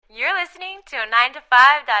listening to a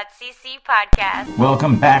 9to5.cc podcast.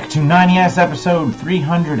 Welcome back to 9ES episode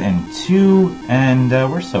 302, and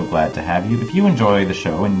we're so glad to have you. If you enjoy the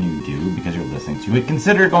show, and you do because you're listening to it,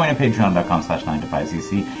 consider going to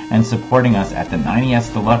patreon.com/9to5cc and supporting us at the 9ES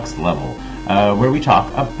Deluxe level, where we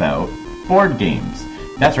talk about board games.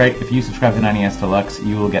 That's right, if you subscribe to 9ES Deluxe,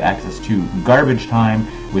 you will get access to Garbage Time,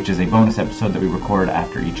 which is a bonus episode that we record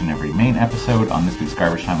after each and every main episode. On this week's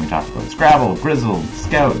Garbage Time, we talked about Scrabble, Grizzled,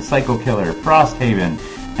 Scout, Psycho Killer, Frosthaven,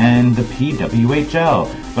 and the PWHL.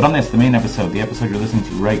 But on this, the main episode, the episode you're listening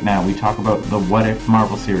to right now, we talk about the What If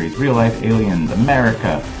Marvel series, Real Life Aliens,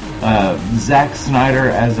 America, Zack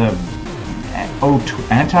Snyder as a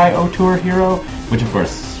anti-Auteur hero, which of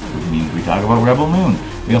course means we talk about Rebel Moon.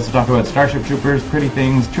 We also talk about Starship Troopers, Pretty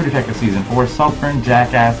Things, True Detective Season 4, Saltburn,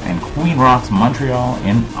 Jackass, and Queen Rocks Montreal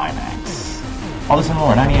in IMAX. All this and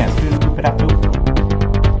more, 9ES.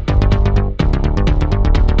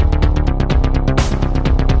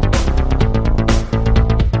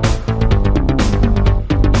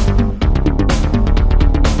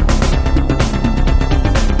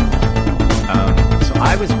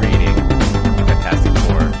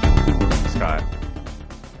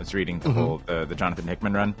 Reading the whole the Jonathan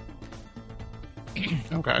Hickman run,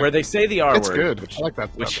 okay, where they say the R it's word. Good. Which, I like that.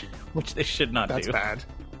 Which they should not That's do. That's bad.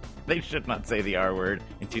 They should not say the R word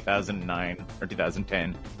in 2009 or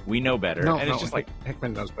 2010. We know better. It's just like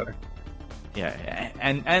Hickman knows better. Yeah,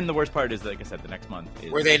 and the worst part is, like I said, the next month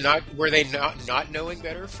is... Were they not knowing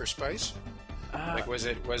better for spice? Was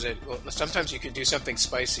it? Well, sometimes you can do something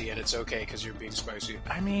spicy and it's okay because you're being spicy.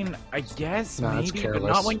 I mean, I guess no, maybe, but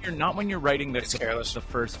not when you're writing the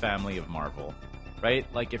first family of Marvel, right?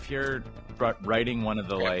 Like if you're writing one of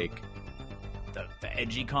the the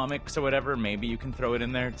edgy comics or whatever, maybe you can throw it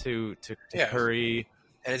in there to curry.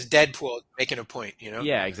 And it's Deadpool making a point, you know?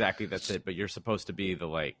 Yeah, exactly. That's it. But you're supposed to be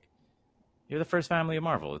you're the first family of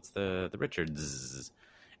Marvel. It's the Richards.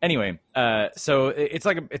 Anyway, so it's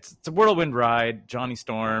a whirlwind ride. Johnny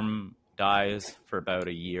Storm dies for about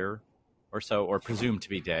a year or so, or presumed to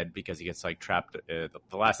be dead because he gets trapped. The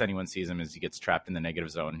last anyone sees him is he gets trapped in the negative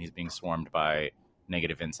zone. He's being swarmed by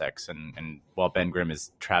negative insects, and while Ben Grimm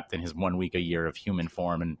is trapped in his 1 week a year of human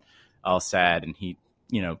form and all sad, and he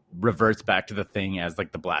reverts back to the Thing as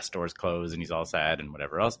the blast doors close, and he's all sad and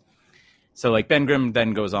whatever else. So Ben Grimm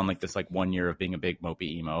then goes on this 1 year of being a big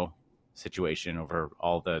mopey emo situation over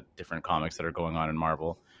all the different comics that are going on in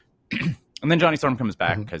Marvel. And then Johnny Storm comes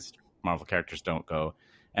back because Marvel characters don't go,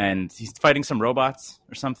 and he's fighting some robots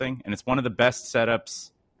or something, and it's one of the best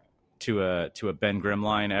setups to a Ben Grimm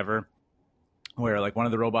line ever, where one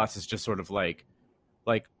of the robots is just sort of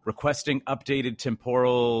requesting updated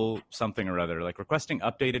temporal something or other, requesting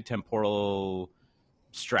updated temporal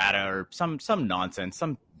strata or some nonsense,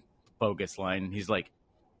 some bogus line. He's like,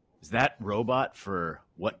 "Is that robot for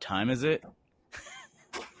what time is it?"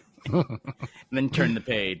 And then turn the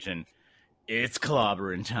page and it's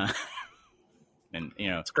clobbering time. And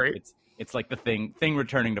it's great. It's like the thing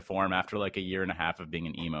returning to form after a year and a half of being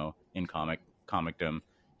an emo in comicdom.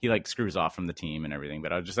 He screws off from the team and everything,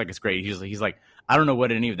 but I was just it's great. He's like, "I don't know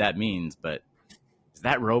what any of that means, but is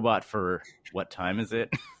that robot for what time is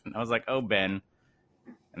it?" And I was like, "Oh, Ben."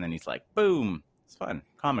 And then he's like, "Boom. It's fun.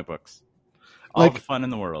 Comic books. All the fun in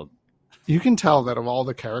the world." You can tell that of all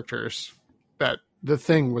the characters, that the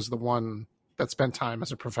Thing was the one that spent time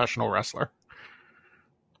as a professional wrestler.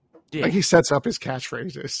 Yeah. He sets up his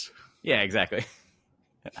catchphrases. Yeah, exactly.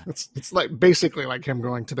 It's basically like him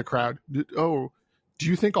going to the crowd. "Oh, do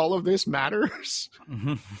you think all of this matters?"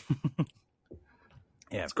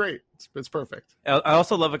 Yeah, it's great. It's perfect. I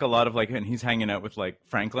also love a lot of and he's hanging out with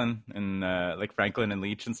Franklin and Franklin and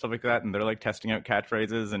Leech and stuff like that, and they're testing out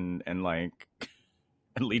catchphrases and and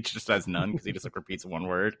Leech just has none because he just repeats one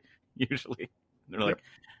word usually. They're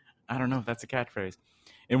 "I don't know if that's a catchphrase."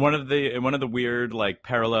 In one of the weird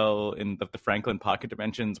parallel in the Franklin pocket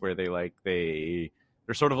dimensions where they're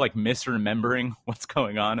sort of misremembering what's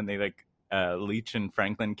going on, and they Leech and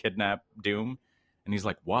Franklin kidnap Doom, and he's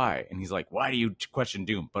like, "Why?" And he's like, "Why do you question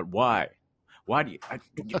Doom? But why? Why do you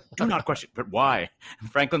do not question? But why?"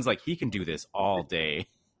 And Franklin's like, "He can do this all day."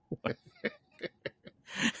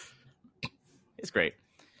 It's great.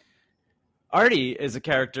 Artie is a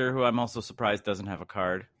character who I'm also surprised doesn't have a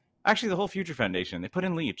card. Actually, the whole Future Foundation, they put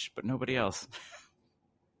in Leech, but nobody else.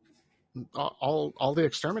 All the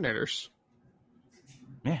exterminators.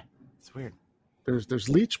 Yeah, it's weird. There's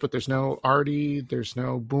Leech, but there's no Artie, there's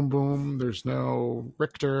no Boom Boom, there's no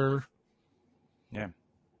Richter. Yeah.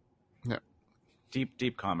 Yeah.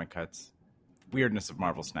 Deep comic cuts. Weirdness of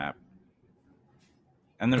Marvel Snap.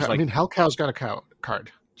 And there's Hellcow's got a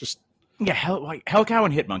card. Just Yeah, Hellcow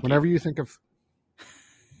and Hitmonkey. Whenever you think of,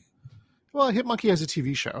 well, Hitmonkey has a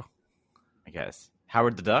TV show. I guess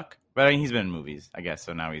Howard the Duck, but I mean, he's been in movies, I guess.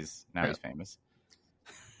 So now he's famous.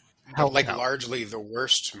 But like Hellcow. largely the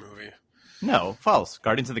worst movie. No, false.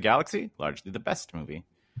 Guardians of the Galaxy, largely the best movie.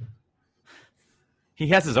 He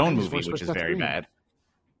has his own And he's movie, voiced by which is Seth very Green. bad.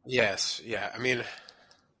 Yes, yeah. I mean,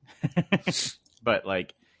 But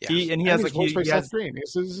like Yeah. he And has he's like voiced by he Seth has, Green.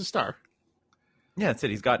 He's a star. yeah, that's it.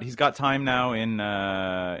 He's got time now in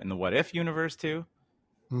the What If universe too.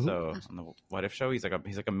 Mhm. So on the What If show, he's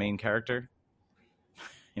like a main character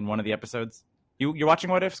in one of the episodes. You're watching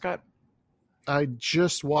What If, Scott? I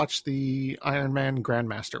just watched the Iron Man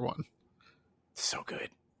Grandmaster one. So good.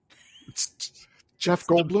 Jeff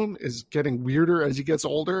Goldblum is getting weirder as he gets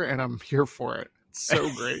older, and I'm here for it. It's so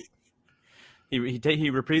great. He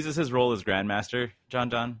reprises his role as Grandmaster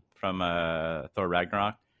John from Thor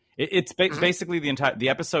Ragnarok. It's basically the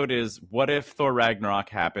episode is what if Thor Ragnarok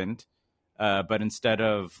happened, but instead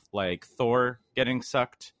of like Thor getting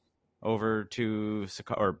sucked over to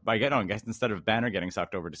Sakaar, or I guess instead of Banner getting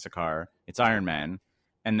sucked over to Sakaar, it's Iron Man,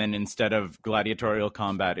 and then instead of gladiatorial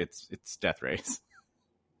combat, it's death race.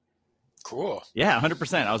 cool. Yeah,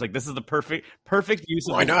 100%. I was like, this is the perfect use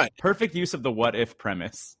of Why not? perfect use of the what if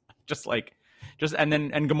premise. And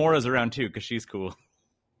Gamora's around too because she's cool.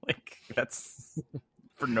 Like that's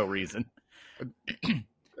for no reason.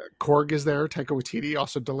 Korg is there. Taika Waititi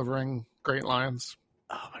also delivering great lines.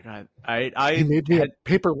 Oh my god, I He made me had, a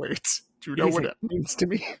paperweight. Do you know He's what like- it means to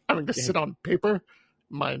me? Having to sit on paper,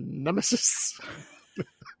 my nemesis.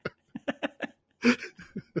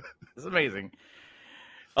 it's amazing.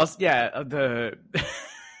 Also, yeah, the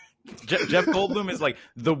Jeff Goldblum is like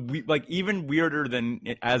even weirder than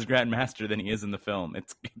as Grandmaster than he is in the film.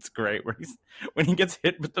 It's great when he gets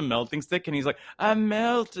hit with the melting stick and he's like, I'm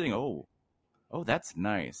melting. Oh, that's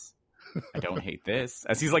nice. I don't hate this.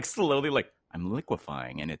 As he's like slowly like, I'm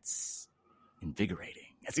liquefying and it's invigorating.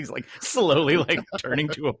 As he's like slowly like turning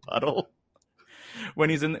to a puddle. When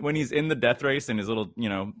he's in the death race in his little,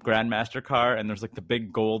 Grandmaster car, and there's like the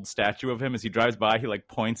big gold statue of him. As he drives by, he like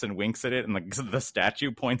points and winks at it, and like the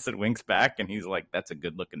statue points and winks back, and he's like, "That's a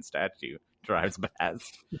good looking statue." Drives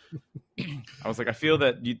past. I was like, I feel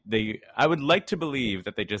that I would like to believe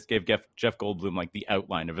that they just gave Jeff Goldblum like the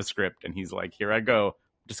outline of a script, and he's like, "Here I go,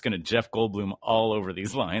 I'm just gonna Jeff Goldblum all over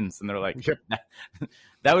these lines," and they're like, Yep.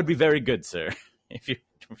 "That would be very good, sir, if you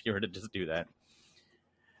were to just do that."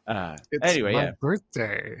 It's Anyway, my yeah.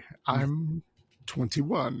 birthday. I'm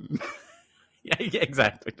 21. Yeah,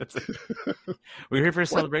 exactly. That's it. We're here for a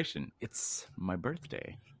celebration. It's my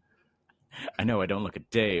birthday. I know I don't look a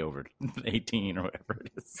day over 18 or whatever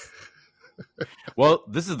it is. Well,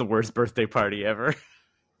 this is the worst birthday party ever.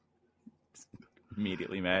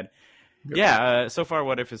 Immediately mad. Yep. Yeah, so far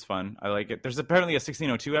What If is fun. I like it. There's apparently a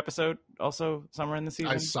 1602 episode also somewhere in the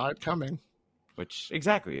season. I saw it coming. Which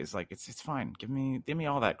exactly is like it's fine. Give me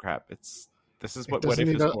all that crap. This is what doesn't If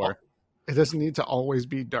need is to- for. It doesn't need to always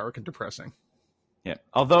be dark and depressing. Yeah.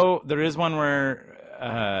 Although there is one where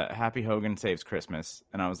Happy Hogan saves Christmas,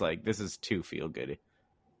 and I was like, this is too feel good.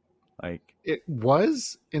 Like, It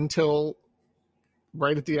was until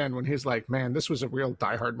right at the end when he's like, man, this was a real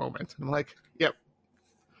Die Hard moment. And I'm like, yep.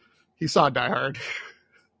 He saw Die Hard.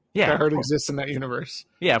 yeah, Die of Hard course. exists in that universe.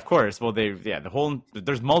 Yeah, of course. Well,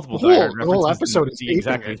 there's multiple The Die whole- Hard the whole references episode in is the- aping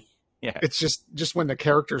exactly. it. Yeah. It's just when the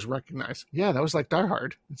characters recognize, yeah, that was like Die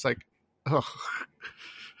Hard. It's like, oh,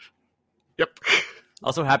 yep.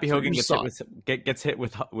 Also, Happy So Hogan you gets hit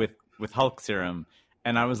with Hulk serum,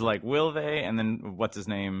 and I was like, will they? And then what's his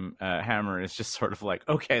name? Hammer is just sort of like,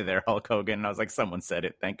 okay, there, Hulk Hogan. And I was like, someone said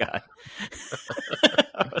it, thank God.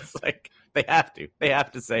 I was like, they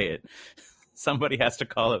have to say it. Somebody has to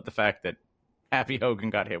call out the fact that Happy Hogan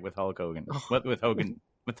got hit with Hulk Hogan,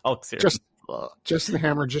 with Hulk serum. Justin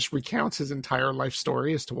Hammer just recounts his entire life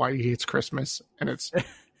story as to why he hates Christmas, and it's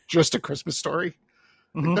just a Christmas story.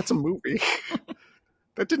 Like, Mhm. that's a movie.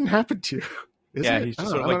 That didn't happen to you. Is Yeah, it? he's I just don't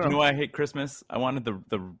sort of know. like, you know why I hate Christmas? I wanted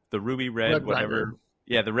the ruby red, Red whatever. Rider.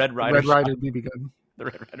 Yeah, the Red Rider. Red Rider shot, BB gun. the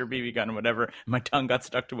Red Rider BB gun, or whatever. My tongue got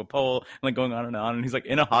stuck to a pole, and like going on. And he's like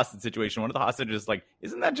in a hostage situation. One of the hostages is like,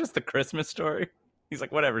 isn't that just the Christmas story? He's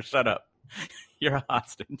like, whatever, shut up. You're a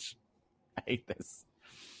hostage. I hate this.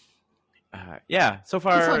 Yeah, so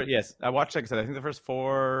far, fun. yes. I watched, like I said, I think the first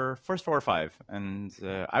four or five, and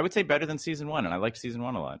I would say better than season one, and I liked season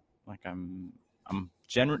one a lot. Like I'm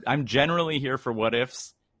generally here for what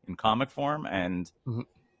ifs in comic form, and Mhm.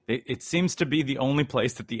 it seems to be the only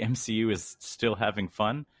place that the MCU is still having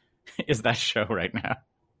fun is that show right now.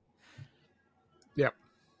 Yep.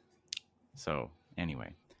 So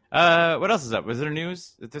anyway, What else is up? Was there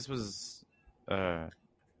news? This was a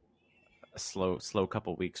slow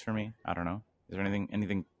couple weeks for me. I don't know. Is there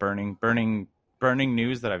anything burning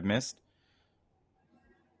news that I've missed?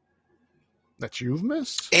 That you've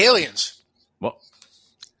missed? Aliens. Well,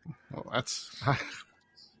 that's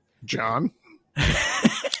John.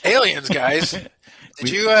 Aliens, guys. Did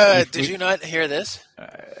you not hear this?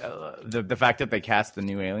 The fact that they cast the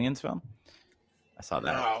new Aliens film? I saw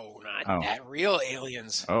that. No, not that. Real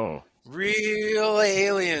aliens. Oh. Real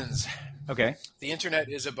aliens. Okay. The internet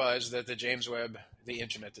is abuzz that the James Webb, the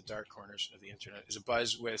internet, the dark corners of the internet, is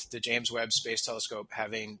abuzz with the James Webb Space Telescope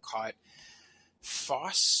having caught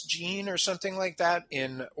phosgene or something like that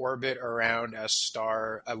in orbit around a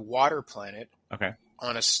star, a water planet. Okay.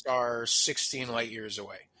 On a star 16 light years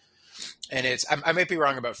away. And I might be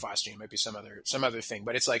wrong about phosgene, it might be some other thing,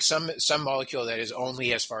 but it's like some molecule that is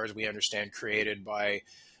only, as far as we understand, created by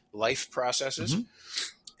life processes.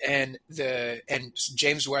 Mm-hmm. And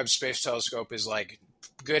James Webb Space Telescope is like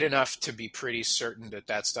good enough to be pretty certain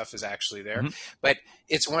that stuff is actually there. Mm-hmm. But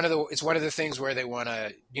it's one of the things where they want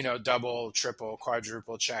to, double, triple,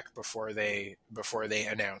 quadruple check before they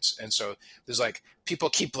announce. And so there's like people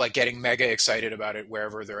keep like getting mega excited about it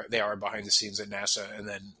wherever they are behind the scenes at NASA, and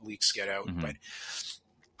then leaks get out. Mm-hmm. But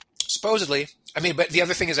supposedly, but the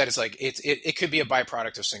other thing is that it's like it could be a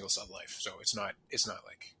byproduct of single cell life. So it's not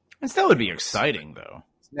like it still would be exciting though.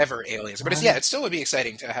 Never aliens, but it still would be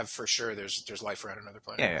exciting to have for sure. There's life around another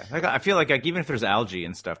planet. Yeah. Like, I feel like even if there's algae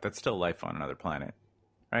and stuff, that's still life on another planet,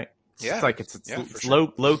 right? Yeah, it's like it's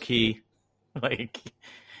sure. low key. Like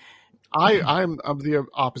I'm of the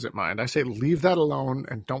opposite mind. I say leave that alone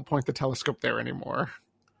and don't point the telescope there anymore.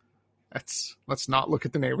 Let's not look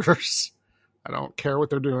at the neighbors. I don't care what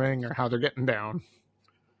they're doing or how they're getting down.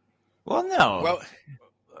 Well, no. Well,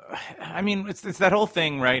 it's that whole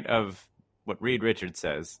thing, right? Of what Reed Richards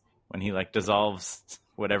says when he like dissolves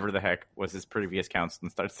whatever the heck was his previous council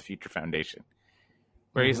and starts the Future Foundation,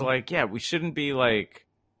 where he's like, yeah, we shouldn't be like,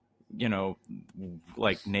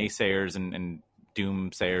 like naysayers and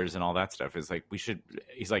doomsayers and all that stuff. Is like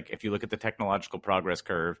he's like, if you look at the technological progress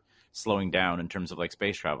curve slowing down in terms of like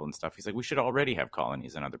space travel and stuff, he's like, we should already have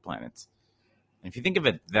colonies on other planets. And if you think of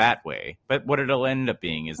it that way, but what it'll end up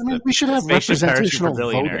being is we should have representational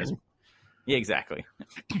voting. Yeah, exactly.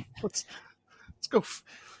 Let's go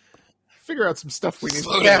figure out some stuff we need.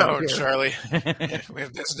 Slow down, Charlie. We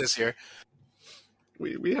have business here.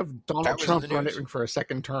 We have Donald Trump running for a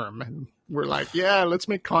second term, and we're like, yeah, let's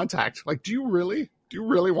make contact. Like, do you really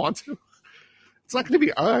want to? It's not going to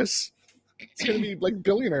be us. It's going to be like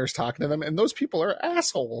billionaires talking to them, and those people are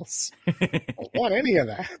assholes. I don't want any of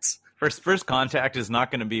that. First contact is not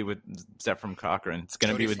going to be with Zephram Cochrane. It's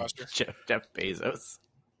going to be with Jeff Bezos.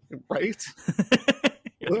 Right?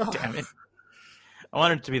 Damn it. I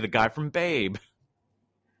wanted it to be the guy from Babe.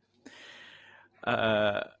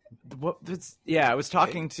 I was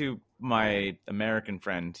talking to my American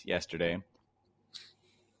friend yesterday,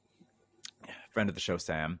 friend of the show,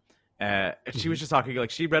 Sam. She was just talking, like,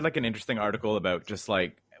 she read like an interesting article about just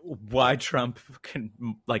like why Trump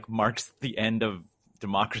marks the end of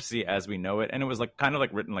democracy as we know it, and it was like kind of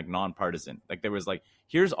like written like nonpartisan. Like there was like,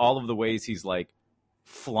 here's all of the ways he's like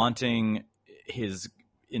flaunting his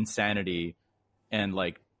insanity and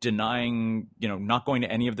like denying, not going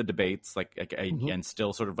to any of the debates, and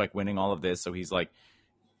still sort of like winning all of this. So he's like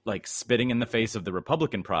spitting in the face of the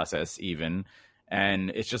Republican process even. And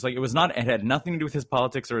it's just like, it had nothing to do with his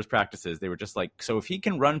politics or his practices. They were just like, so if he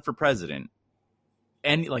can run for president,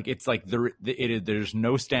 and like, it's like there's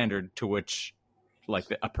no standard to which like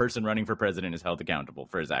a person running for president is held accountable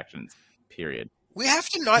for his actions, period. We have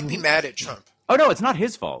to not be mad at Trump. Oh no, it's not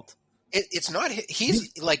his fault. It's not.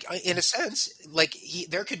 He's like, in a sense, like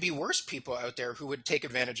there could be worse people out there who would take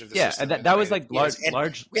advantage of the system. Yeah, that was like large.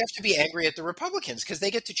 We have to be angry at the Republicans because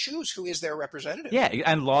they get to choose who is their representative. Yeah,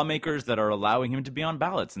 and lawmakers that are allowing him to be on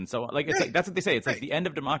ballots and so on. Like it's like that's what they say. It's like the end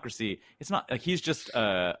of democracy. It's not like he's just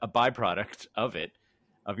a byproduct of it.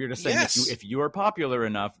 Of you're just saying if you are popular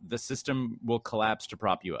enough, the system will collapse to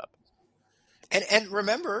prop you up. And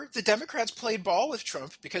remember, the Democrats played ball with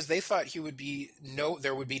Trump because they thought there would be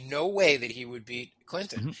no way that he would beat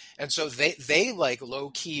Clinton. Mm-hmm. And so they like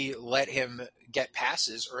low key let him get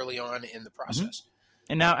passes early on in the process.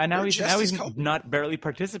 Mm-hmm. And now he's not barely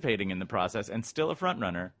participating in the process and still a front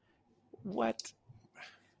runner. What?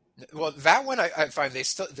 Well, that one I find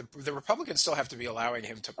the Republicans still have to be allowing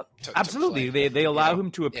him to absolutely play, they allow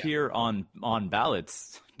him to appear on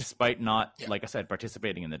ballots despite not, Yeah. like I said,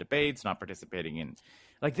 participating in the debates, not participating in,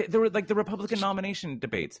 like there were like the Republican nomination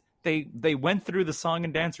debates. They went through the song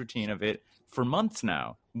and dance routine of it for months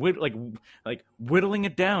now, like whittling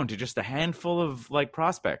it down to just a handful of like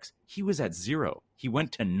prospects. He was at 0. He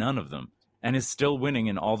went to none of them and is still winning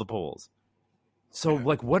in all the polls. So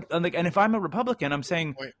like what? And if I'm a Republican, I'm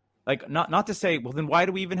saying. Like not to say, well, then why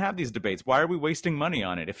do we even have these debates? Why are we wasting money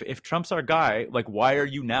on it? If Trump's our guy, like why are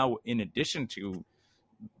you now, in addition to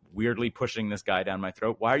weirdly pushing this guy down my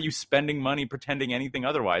throat, why are you spending money pretending anything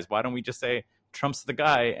otherwise? Why don't we just say Trump's the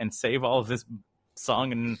guy and save all of this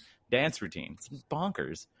song and dance routine? It's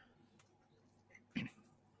bonkers.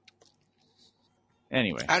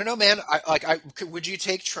 Anyway, I don't know, man. Would you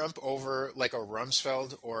take Trump over like a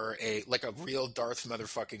Rumsfeld or a real Darth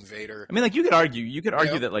motherfucking Vader? I mean, like you could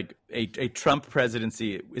argue that like a Trump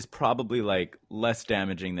presidency is probably like less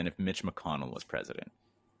damaging than if Mitch McConnell was president.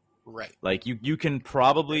 Right. Like you can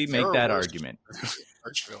probably make that argument.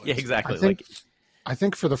 Yeah, exactly. I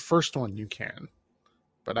think for the first one you can,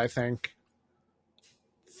 but I think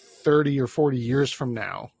 30 or 40 years from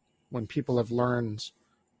now, when people have learned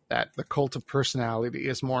that the cult of personality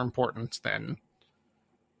is more important than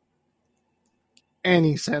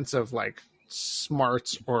any sense of like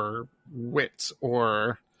smarts or wit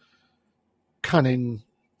or cunning.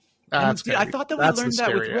 I thought that we learned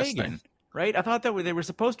that with Reagan, thing. Right? I thought that they were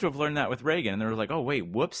supposed to have learned that with Reagan, and they were like, "Oh wait,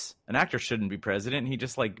 whoops! An actor shouldn't be president. He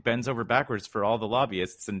just like bends over backwards for all the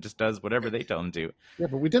lobbyists and just does whatever they tell him to." Yeah,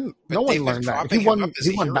 but we didn't. No one learned that. He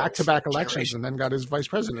won back-to-back elections and then got his vice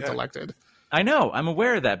president elected. I know. I'm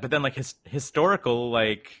aware of that, but then like historical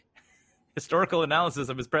analysis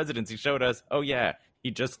of his presidency showed us, oh yeah,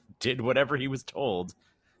 he just did whatever he was told.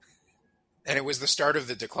 And it was the start of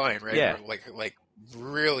the decline, right? Yeah. Like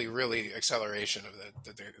really, really acceleration of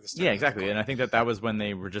the start. Yeah, exactly. And I think that was when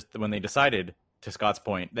they decided, to Scott's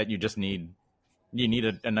point, that you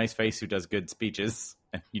need a nice face who does good speeches,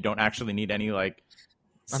 and you don't actually need any like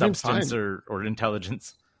substance or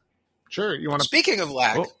intelligence. Sure, you want to. Speaking of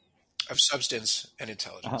lack of substance and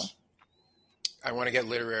intelligence, I want to get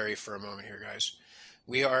literary for a moment here, guys.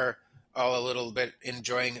 We are all a little bit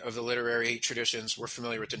enjoying of the literary traditions. We're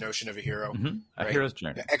familiar with the notion of a hero. Mm-hmm. A right? hero's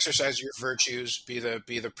journey. Exercise your virtues, be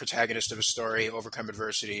the protagonist of a story, overcome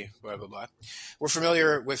adversity, blah, blah, blah. We're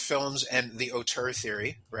familiar with films and the auteur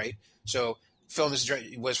theory, right? So film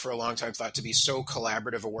was for a long time thought to be so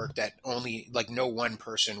collaborative a work that only like no one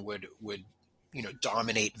person would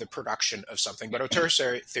dominate the production of something. But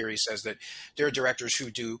auteur theory says that there are directors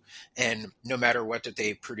who do, and no matter what that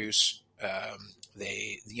they produce,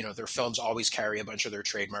 their films always carry a bunch of their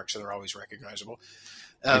trademarks and they're always recognizable.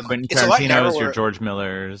 Your Quentin Tarantino's, your George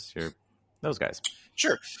Miller's, those guys.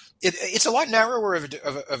 Sure, it's a lot narrower of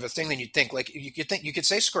a thing than you'd think. Like you could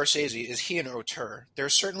say Scorsese, is he an auteur? There are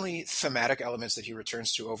certainly thematic elements that he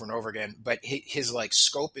returns to over and over again, but his like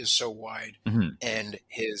scope is so wide, and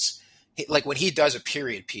like when he does a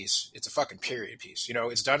period piece, it's a fucking period piece.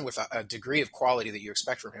 It's done with a degree of quality that you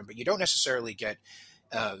expect from him, but you don't necessarily get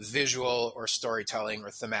visual or storytelling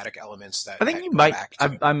or thematic elements that I think you might.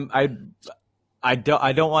 I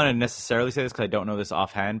don't want to necessarily say this because I don't know this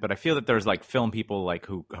offhand, but I feel that there's like film people like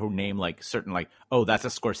who name like certain like, oh, that's a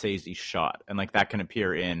Scorsese shot, and like that can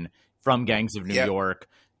appear in From Gangs of New York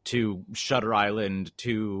to Shutter Island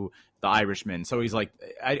to The Irishman. So he's like,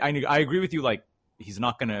 I agree with you. Like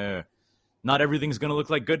not everything's gonna look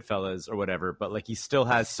like Goodfellas or whatever, but like he still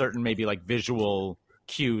has certain maybe like visual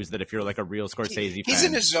cues that if you're like a real Scorsese fan, he's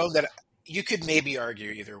in a zone that you could maybe argue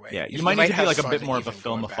either way. Yeah, you might need to be like a bit more of a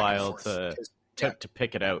filmophile to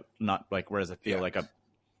pick it out. Not like, whereas I feel like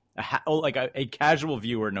a casual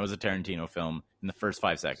viewer knows a Tarantino film in the first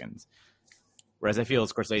 5 seconds, whereas I feel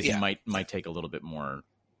Scorsese might take a little bit more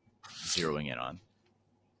zeroing in on.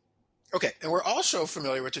 Okay, and we're also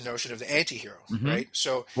familiar with the notion of the anti-hero, right?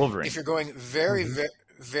 So Wolverine. If you're going very,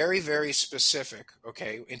 very, very specific,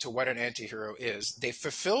 into what an anti-hero is, they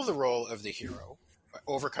fulfill the role of the hero,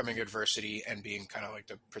 overcoming adversity and being kind of like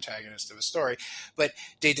the protagonist of a story, but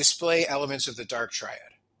they display elements of the dark triad.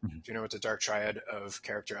 Do you know what the dark triad of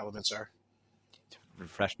character elements are?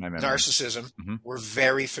 Refresh my memory. Narcissism. We're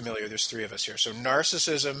very familiar. There's 3 of us here. So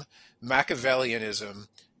narcissism, Machiavellianism,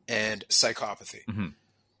 and psychopathy.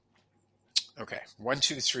 Okay, 1,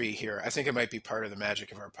 2, 3 here. I think it might be part of the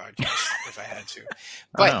magic of our podcast if I had to.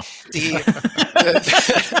 But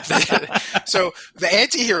so the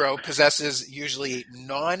anti-hero possesses usually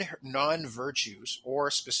non-virtues,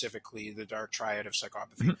 or specifically the dark triad of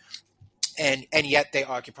psychopathy, and yet they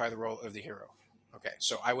occupy the role of the hero. Okay,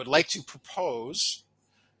 so I would like to propose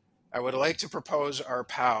our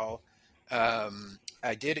pal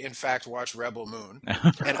I did in fact watch Rebel Moon,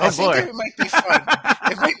 Oh, and I think boy. it might be fun.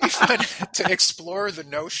 It might be fun to explore the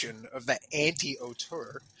notion of the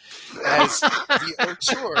anti-auteur as the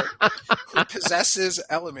auteur who possesses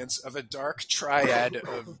elements of a dark triad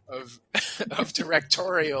of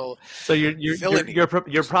directorial So villainy.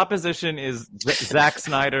 your proposition is Zack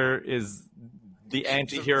Snyder is the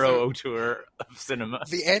anti-hero auteur of cinema.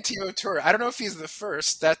 The anti-auteur. I don't know if he's the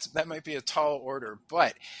first. That might be a tall order.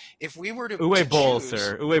 But if we were to Uwe Boll, choose,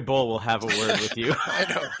 sir. Uwe Boll will have a word with you.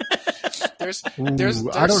 I know. There's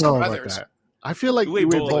I don't some know about others. that. I feel like Uwe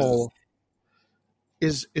Uwe Boll Boll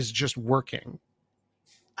is just working.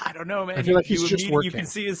 I don't know, man. I feel like he's just You working. can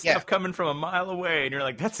see his stuff coming from a mile away, and you're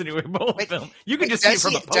like, "That's an Uwe Boll film." You can just see it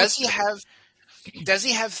from a poster. Does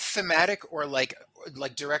he have thematic or like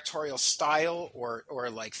directorial style or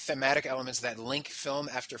like thematic elements that link film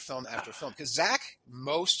after film after film? Because Zach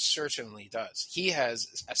most certainly does. He has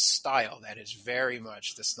a style that is very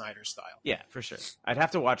much the Snyder style. Yeah, for sure. I'd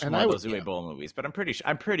have to watch more of those Uwe Boll movies, but I'm pretty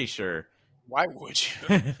sure. Why would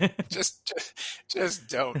you? just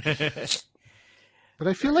don't. But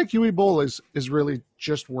I feel like Uwe Boll is really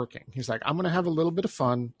just working. He's like, I'm going to have a little bit of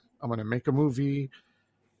fun. I'm going to make a movie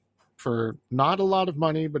for not a lot of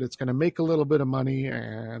money, but it's going to make a little bit of money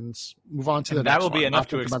and move on to the next one. That will be enough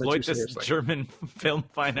to Not think about it exploit too this seriously. German film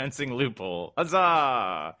financing loophole.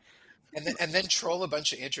 Huzzah! And then troll a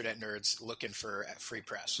bunch of internet nerds looking for free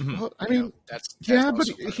press. Well, I mean, that's yeah, but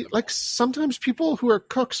also part of the like sometimes people who are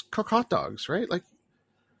cooks cook hot dogs, right? Like,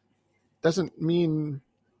 doesn't mean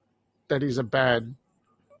that he's a bad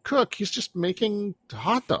cook. He's just making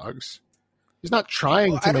hot dogs. He's not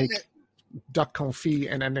trying to make duck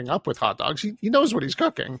confit and ending up with hot dogs. He knows what he's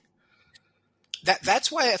cooking.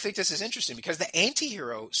 That's why I think this is interesting, because the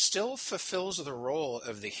anti-hero still fulfills the role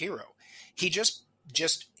of the hero. He just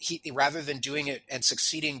rather than doing it and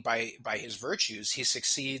succeeding by his virtues, he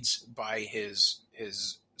succeeds by his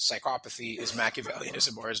psychopathy, his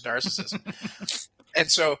Machiavellianism, or his narcissism. And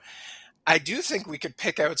so I do think we could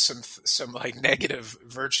pick out some like negative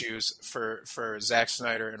virtues for Zack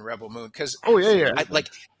Snyder and Rebel Moon, because I'm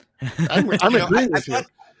agreeing with you.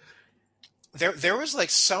 There was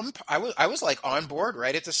like I was like on board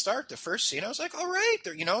right at the start. The first scene, I was like, all right,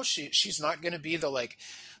 she's not going to be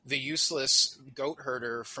the useless goat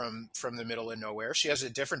herder from the middle of nowhere. She has a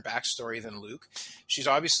different backstory than Luke. She's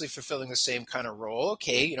obviously fulfilling the same kind of role.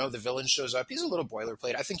 Okay, the villain shows up. He's a little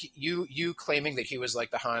boilerplate. I think you claiming that he was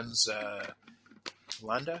like the Hans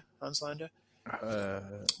Landa,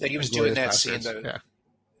 that he was doing that scene. That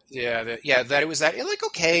it was that.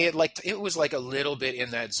 It was like a little bit in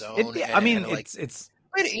that zone.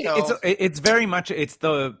 It's very much it's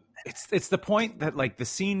the point that like the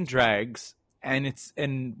scene drags. And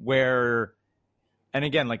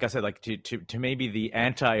again, like I said, like to maybe the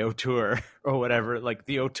anti-auteur or whatever, like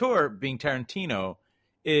the auteur being Tarantino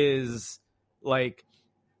is like,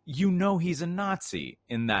 he's a Nazi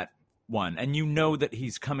in that one, and that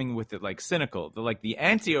he's coming with it like cynical. The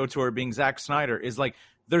anti-auteur being Zack Snyder is like,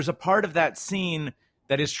 there's a part of that scene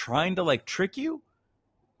that is trying to like trick you,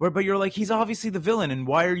 but you're like, he's obviously the villain, and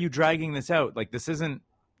why are you dragging this out? Like, this isn't.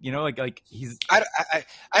 He's.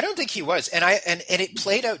 I don't think he was, and it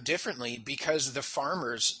played out differently because the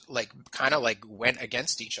farmers kind of went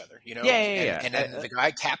against each other, And then the guy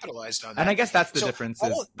capitalized on that. And I guess that's the difference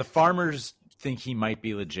is the farmers think he might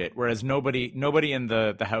be legit, whereas nobody in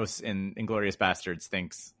the house in Inglourious Bastards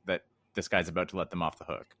thinks that this guy's about to let them off the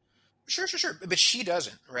hook. Sure. But she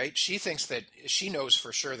doesn't, right? She thinks that she knows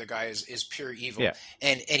for sure the guy is pure evil,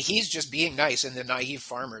 and he's just being nice, and the naive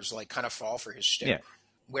farmers kind of fall for his shtick. Yeah.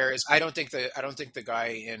 Whereas I don't think the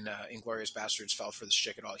guy in Inglourious Bastards fell for the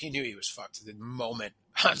shtick at all. He knew he was fucked the moment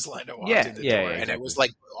Hans Landa walked in the door, and exactly. It was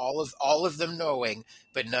like all of them knowing,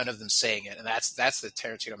 but none of them saying it, and that's the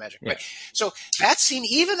Tarantino magic. Yeah. But so that scene,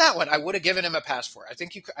 even that one, I would have given him a pass for. I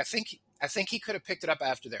think he could have picked it up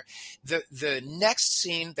after there. The next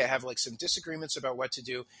scene, they have some disagreements about what to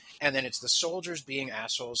do, and then it's the soldiers being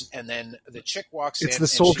assholes, and then the chick walks in. It's the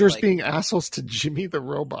soldiers being assholes to Jimmy the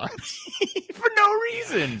robot for no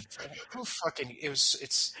reason. Who fucking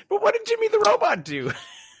it's? But what did Jimmy the robot do?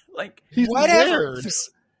 He's whatever. Weird.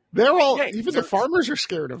 They're all even the farmers are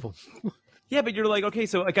scared of him. Yeah, but you're like, okay,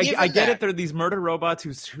 so I get it. They're these murder robots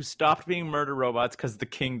who stopped being murder robots because the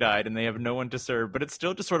king died and they have no one to serve. But it's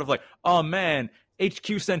still just sort of like, oh man,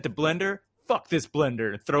 HQ sent a blender. Fuck this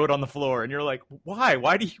blender. Throw it on the floor. And you're like, why?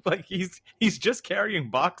 Why do you he's just carrying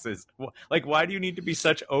boxes. Why do you need to be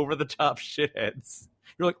such over the top shitheads?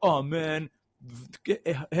 You're like, oh man,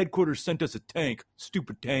 headquarters sent us a tank.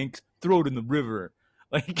 Stupid tanks. Throw it in the river.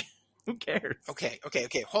 Who cares? Okay.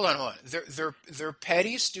 Hold on. They're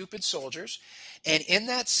petty, stupid soldiers, and in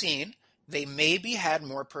that scene, they maybe had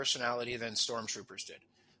more personality than stormtroopers did.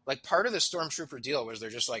 Like part of the stormtrooper deal was they're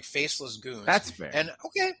just like faceless goons. That's fair. And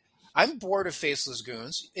okay, I'm bored of faceless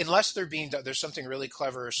goons unless there's something really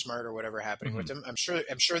clever or smart or whatever happening with them. I'm sure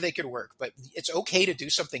they could work, but it's okay to do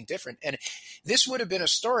something different. And this would have been a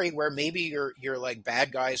story where maybe your like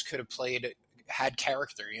bad guys could have had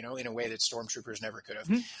character, in a way that stormtroopers never could have.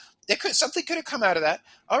 Something could have come out of that.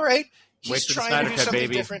 All right, he's trying to do something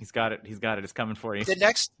different. He's got it. It's coming for you.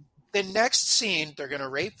 The next scene, they're gonna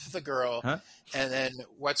rape the girl, and then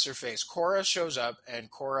what's her face? Cora shows up, and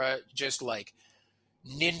Cora just like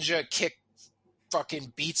ninja kick,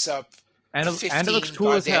 fucking beats up. And it looks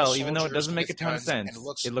cool as hell, even though it doesn't make a ton of sense.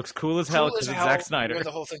 It looks cool as hell because it's Zack Snyder. The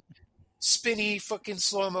whole thing, spinny, fucking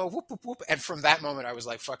slow mo, whoop whoop whoop. And from that moment, I was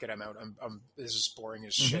like, "Fuck it, I'm out. This is boring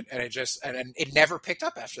as shit." And it never picked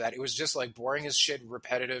up after that. It was just like boring as shit,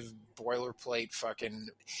 repetitive, boilerplate, fucking.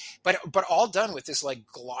 But all done with this like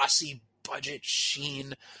glossy budget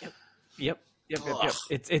sheen. Yep.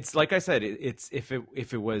 It's like I said. It's if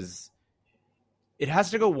it was. It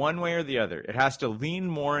has to go one way or the other. It has to lean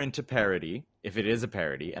more into parody, if it is a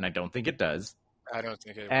parody, and I don't think it does. I don't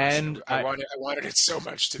think it was. And I wanted it so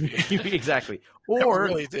much to be. Exactly. Or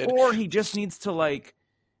he just needs to like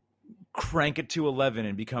crank it to 11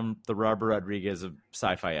 and become the Robert Rodriguez of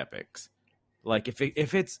sci-fi epics. Like if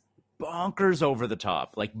it's bonkers over the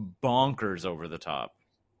top, like and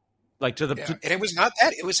it was not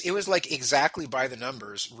that. It was like exactly by the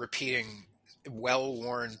numbers, repeating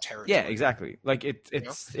well-worn territory. Yeah, exactly. Like it's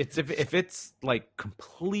if it's like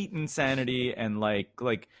complete insanity and like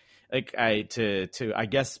I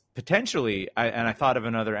guess potentially I thought of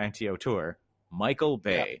another anti-auteur, Michael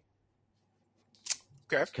Bay.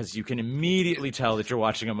 Yeah. Okay. Because you can immediately tell that you're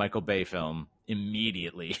watching a Michael Bay film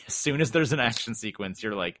immediately. As soon as there's an action sequence,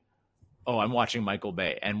 you're like, oh, I'm watching Michael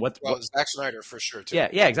Bay. And what Zack Snyder for sure too.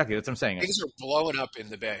 Yeah, exactly. That's what I'm saying. Things are blowing up in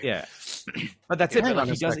the Bay. Yeah. But that's it.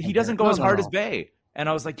 Like, he doesn't go as hard as Bay. And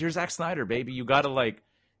I was like, you're Zack Snyder, baby. You got to like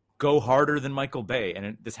go harder than Michael Bay.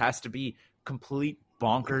 And this has to be complete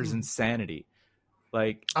bonkers insanity.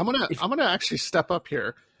 Like I'm gonna actually step up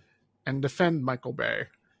here and defend Michael Bay,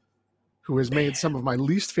 who has made some of my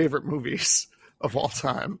least favorite movies of all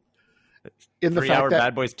time. In the 3 Hour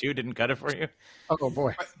Bad Boys 2 didn't cut it for you. Oh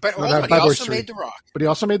boy! But he also made The Rock. But he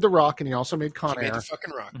also made The Rock, and he also made Con Air. He made the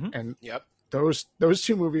fucking Rock. And yep, those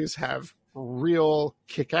two movies have real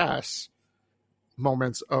kick-ass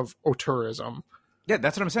moments of auteurism. Yeah,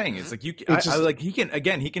 that's what I'm saying. It's like he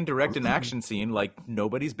can direct an action scene like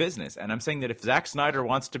nobody's business. And I'm saying that if Zack Snyder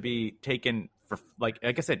wants to be taken for like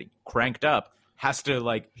I said, cranked up, has to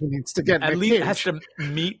like he needs to get at least has to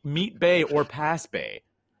meet Bay or pass Bay.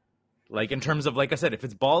 Like in terms of, like I said, if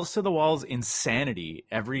it's balls to the walls insanity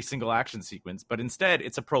every single action sequence, but instead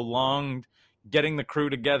it's a prolonged getting the crew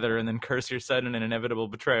together and then curse your sudden and inevitable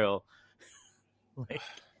betrayal. Like,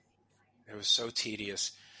 it was so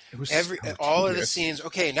tedious. It was all of the scenes.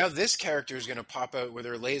 Okay, now this character is going to pop out with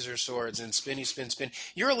her laser swords and spinny spin.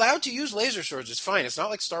 You're allowed to use laser swords. It's fine. It's not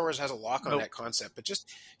like Star Wars has a lock on that concept, but just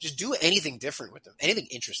do anything different with them, anything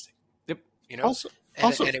interesting. Yep. You know.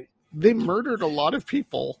 Also, they murdered a lot of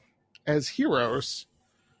people as heroes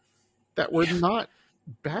that were not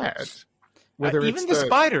bad. Whether even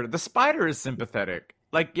the spider is sympathetic.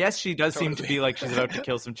 Like, yes, she does seem to be like she's about to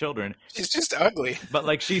kill some children. She's just ugly. But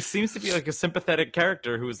like, she seems to be like a sympathetic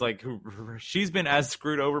character who's like, she's been as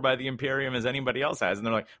screwed over by the Imperium as anybody else has. And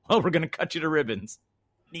they're like, well, we're going to cut you to ribbons.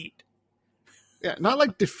 Neat. Yeah, not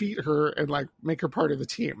like defeat her and like make her part of the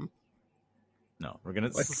team. No, we're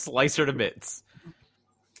going to slice her to bits.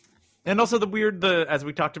 And also as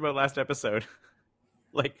we talked about last episode,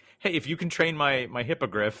 like, hey, if you can train my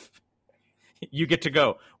hippogriff, you get to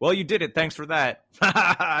go. Well, you did it. Thanks for that.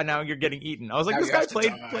 Now you're getting eaten. I was like, this guy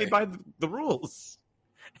played by the rules.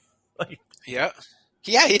 Like, yeah,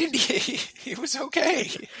 he didn't. He was okay.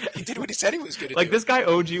 He did what he said he was going to do. Like, this guy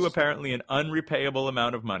owed you apparently an unrepayable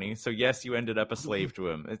amount of money. So yes, you ended up a slave to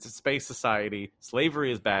him. It's a space society.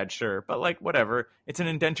 Slavery is bad, sure, but like whatever. It's an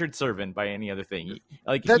indentured servant by any other thing.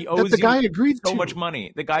 He owes the guy agreed so much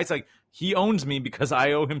money. The guy's like, he owns me because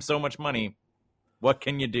I owe him so much money. What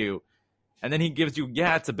can you do? And then he gives you,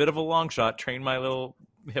 it's a bit of a long shot. Train my little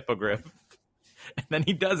hippogriff. And then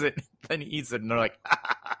he does it. Then he eats it. And they're like,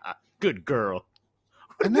 good girl.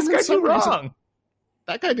 What did this guy do wrong?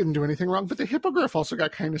 That guy didn't do anything wrong, but the hippogriff also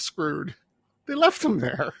got kind of screwed. They left him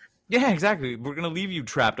there. Yeah, exactly. We're going to leave you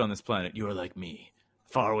trapped on this planet. You are like me,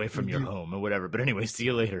 far away from your home or whatever. But anyway, see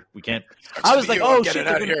you later. We can't. Sucks I to was be like, you, I'm oh getting shit,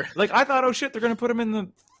 out of here. like I thought, oh shit, they're gonna put him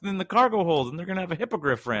in the cargo hold, and they're gonna have a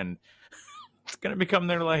hippogriff friend. It's gonna become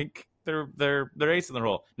their ace in the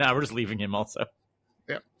hole. Nah, we're just leaving him also.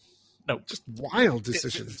 Yeah. No, Just wild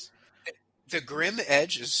decisions. The grim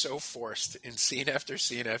edge is so forced in scene after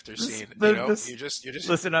scene after scene. You just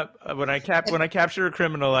listen up. When I capture a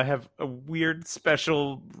criminal, I have a weird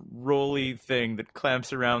special rolly thing that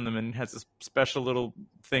clamps around them and has a special little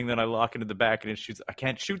thing that I lock into the back, and it shoots. I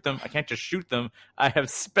can't shoot them. I can't just shoot them. I have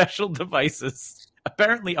special devices.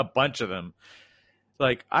 Apparently, a bunch of them.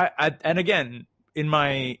 Like and again, in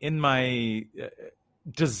my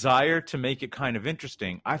desire to make it kind of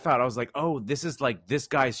interesting, I was like, oh, this is like this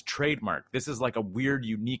guy's trademark. This is like a weird,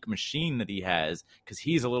 unique machine that he has because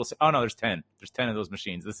he's a little. Oh no, there's 10. There's 10 of those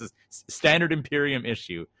machines. This is standard Imperium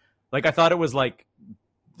issue. Like I thought it was like,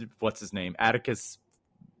 what's his name? Atticus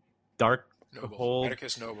Darkhold.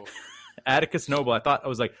 Atticus Noble. Atticus Noble. I thought I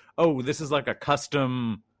was like, oh, this is like a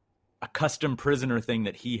custom prisoner thing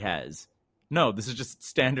that he has. No, this is just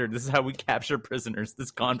standard. This is how we capture prisoners.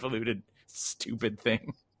 This convoluted, stupid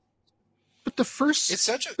thing. But the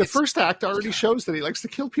first act already shows that he likes to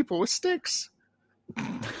kill people with sticks.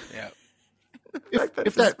 Yeah.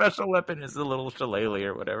 If that special weapon is a little shillelagh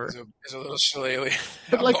or whatever. Is a little shillelagh.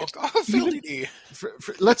 But like,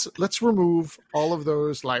 let's remove all of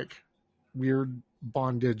those like weird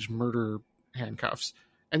bondage murder handcuffs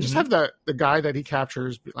and just have the guy that he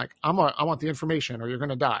captures be like, I want the information or you're going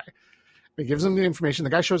to die. He gives him the information. The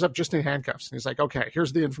guy shows up just in handcuffs. And he's like, okay,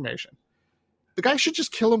 here's the information. The guy should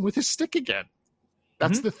just kill him with his stick again.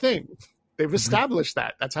 That's the thing. They've established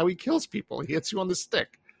that. That's how he kills people. He hits you on the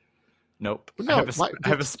stick. Nope. No, I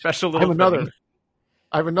have a special little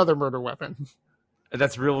I have another murder weapon.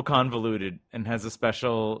 That's real convoluted and has a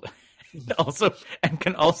special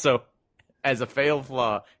can also, as a fail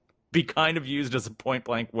flaw, be kind of used as a point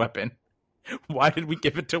blank weapon. Why did we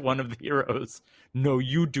give it to one of the heroes? No,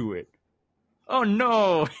 you do it. Oh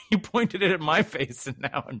no, you pointed it at my face and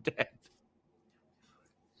now I'm dead.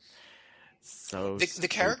 So the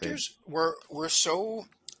characters were so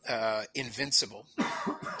invincible.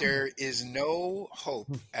 There is no hope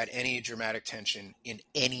at any dramatic tension in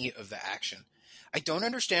any of the action. I don't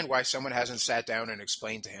understand why someone hasn't sat down and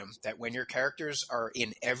explained to him that when your characters are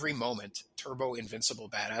in every moment turbo invincible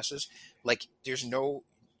badasses, like there's no...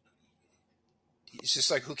 It's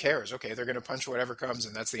just like, who cares? Okay, they're going to punch whatever comes,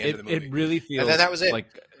 and that's the end of the movie. It really feels and then that was it. Like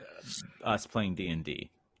us playing D&D.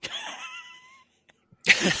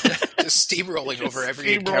 Just steamrolling over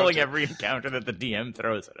every encounter that the DM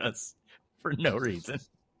throws at us for no reason.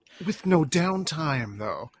 With no downtime,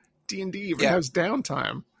 though. D&D even has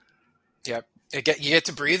downtime. Yep. You get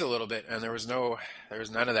to breathe a little bit, and there was none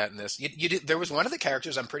of that in this. There was one of the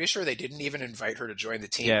characters, I'm pretty sure they didn't even invite her to join the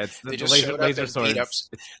team. Yeah, it's they just laser, showed laser up and sword. beat up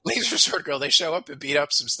Laser Sword Girl. They show up and beat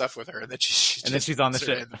up some stuff with her, and then she's on the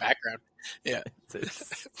ship in the background. Yeah.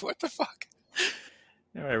 What the fuck?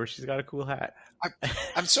 Whatever. She's got a cool hat.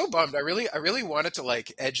 I'm so bummed. I really wanted to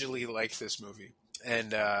like edgily like this movie,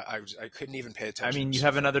 and I couldn't even pay attention. I mean, you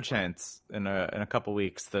have another chance in a couple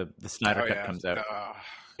weeks. The Snyder Cut comes out.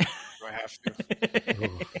 Do I have to?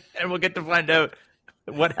 And we'll get to find out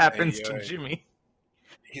what happens to Jimmy.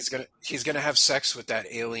 He's gonna have sex with that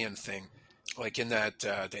alien thing, like in that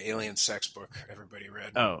the alien sex book everybody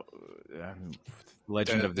read. Oh,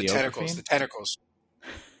 Legend of the Tentacles. The Tentacles.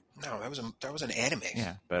 No, that was an anime.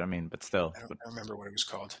 Yeah, but still, I don't remember what it was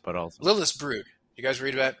called. But also, Lilith's Brood. You guys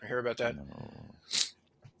read about or hear about that? No.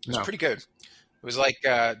 It was pretty good. It was like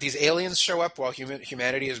these aliens show up while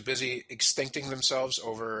humanity is busy extincting themselves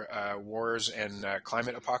over wars and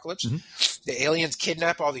climate apocalypse. Mm-hmm. The aliens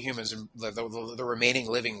kidnap all the humans, and the remaining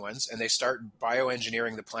living ones, and they start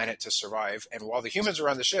bioengineering the planet to survive. And while the humans are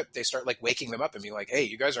on the ship, they start like waking them up and be like, "Hey,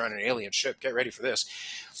 you guys are on an alien ship. Get ready for this."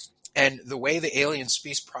 And the way the alien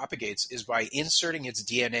species propagates is by inserting its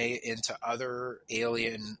DNA into other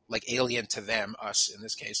alien to them, us in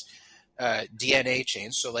this case, DNA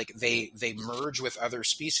chains. So like they merge with other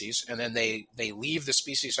species, and then they leave the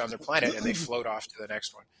species on their planet and they float off to the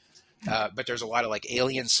next one. But there's a lot of like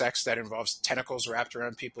alien sex that involves tentacles wrapped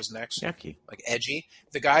around people's necks, yucky, like edgy.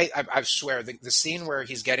 The guy, I swear, the scene where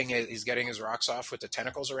he's getting his rocks off with the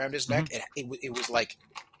tentacles around his neck, it was like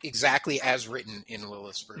exactly as written in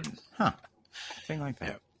Lilith's Brood. Huh? Thing like that.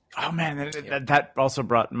 Yeah. Oh man, that also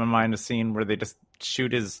brought to my mind a scene where they just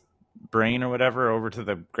shoot his brain or whatever over to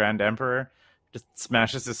the Grand Emperor, just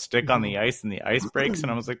smashes his stick on the ice and the ice breaks, and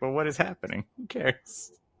I was like, well, what is happening? Who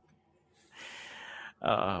cares?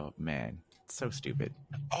 Oh man, so stupid.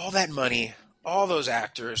 All that money, all those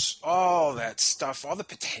actors, all that stuff, all the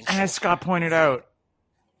potential. And as Scott pointed out,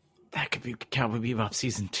 That could be Cowboy Bebop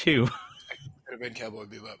season 2. Could have been Cowboy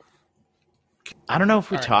Bebop. I don't know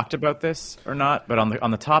if we talked about this or not, but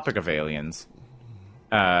on the topic of aliens,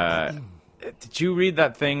 did you read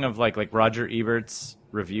that thing of like Roger Ebert's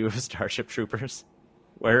review of Starship Troopers,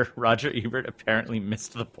 where Roger Ebert apparently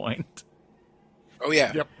missed the point? Oh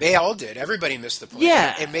yeah, Yep. They all did. Everybody missed the point.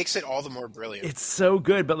 Yeah, it makes it all the more brilliant. It's so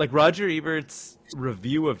good, but like Roger Ebert's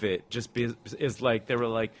review of it is like they were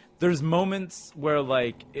like, there's moments where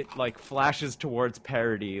like it like flashes towards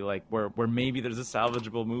parody, like where maybe there's a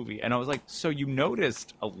salvageable movie, and I was like, so you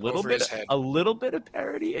noticed a little bit of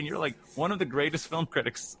parody, and you're like one of the greatest film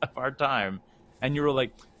critics of our time, and you were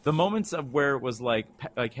like the moments of where it was like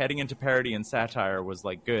heading into parody and satire was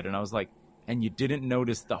like good, and I was like, and you didn't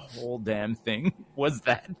notice the whole damn thing was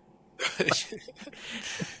that.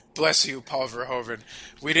 Bless you, Paul Verhoeven.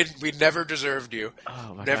 We never deserved you.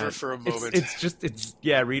 Oh my never God. For a moment. It's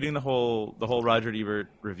reading the whole Roger Ebert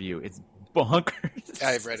review. It's bonkers.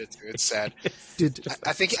 I've read it too. It's sad. I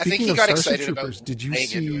think Speaking he of got Starship excited Troopers, about. did you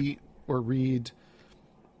playing into see it. or read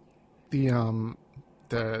the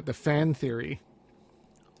fan theory?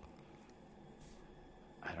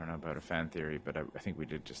 I don't know about a fan theory, but I think we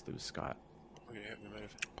did just lose Scott. Oh, yeah, we might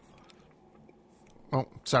have. Oh,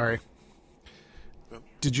 sorry.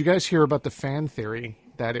 Did you guys hear about the fan theory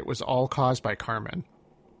that it was all caused by Carmen?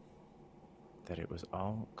 That it was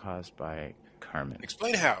all caused by Carmen.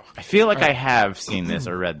 Explain how. I feel like I have seen this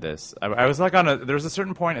or read this. I was like there was a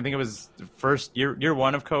certain point, I think it was the first year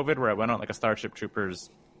one of COVID, where I went on like a Starship Troopers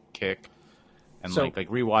kick and like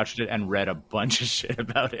rewatched it and read a bunch of shit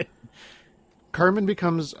about it. Carmen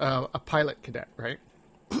becomes a pilot cadet, right?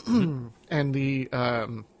 And the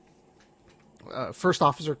first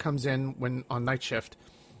officer comes in when on night shift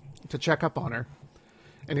to check up on her.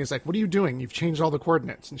 And he's like, what are you doing? You've changed all the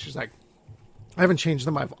coordinates. And she's like, I haven't changed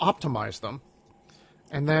them. I've optimized them.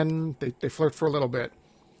 And then they flirt for a little bit.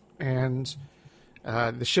 And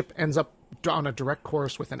the ship ends up on a direct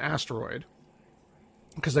course with an asteroid.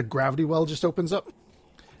 Because the gravity well just opens up.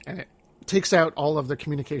 And it takes out all of the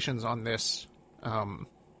communications on this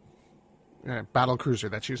battle cruiser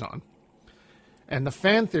that she's on. And the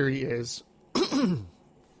fan theory is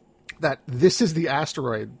that this is the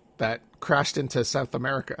asteroid that crashed into South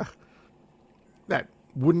America. That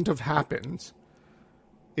wouldn't have happened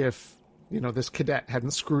if, this cadet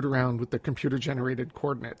hadn't screwed around with the computer-generated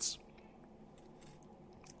coordinates.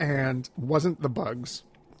 And wasn't the bugs.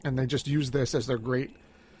 And they just used this as their great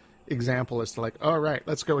example as to like, all right,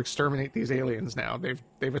 let's go exterminate these aliens now.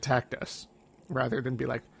 They've attacked us. Rather than be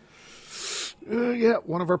like, yeah,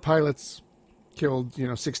 one of our pilots killed,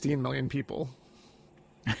 16 million people.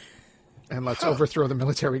 And let's overthrow the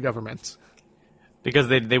military government. Because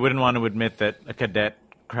they wouldn't want to admit that a cadet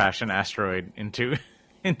crashed an asteroid into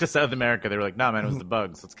South America. They were like, nah, man, it was the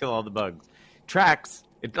bugs. Let's kill all the bugs. Tracks.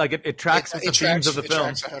 It tracks with the themes of the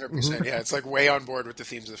film. It tracks 100%. Yeah, it's like way on board with the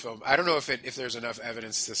themes of the film. I don't know if there's enough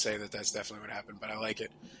evidence to say that that's definitely what happened, but I like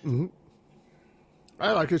it. Mm-hmm.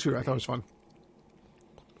 I like it too. I thought it was fun.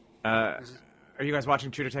 Are you guys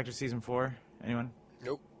watching True Detective Season 4? Anyone?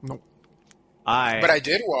 Nope. But I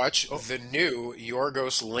did watch the new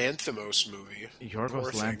Yorgos Lanthimos movie.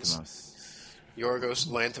 Yorgos Lanthimos. Yorgos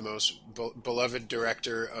Lanthimos, beloved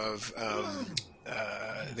director of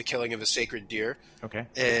The Killing of a Sacred Deer. Okay.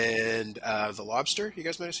 And The Lobster. You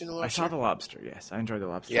guys might have seen The Lobster? I saw The Lobster, yes. I enjoyed The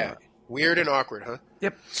Lobster a Yeah. lot. Weird and awkward, huh?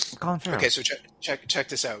 Yep. Colin Farrell. Okay, so check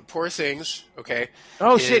this out. Poor Things, okay?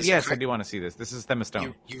 Oh, shit, yes, I do want to see this. This is Emma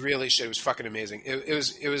Stone. You really should. It was fucking amazing.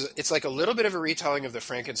 It's like a little bit of a retelling of the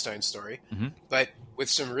Frankenstein story, but with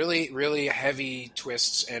some really, really heavy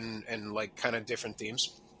twists and like kind of different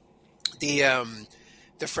themes.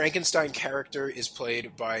 The Frankenstein character is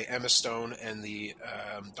played by Emma Stone, and the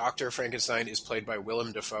Dr. Frankenstein is played by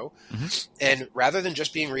Willem Dafoe. And rather than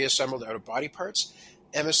just being reassembled out of body parts,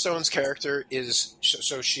 Emma Stone's character is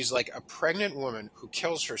she's like a pregnant woman who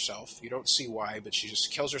kills herself. You don't see why, but she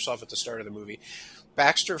just kills herself at the start of the movie.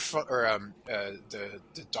 The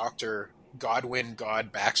Dr. Godwin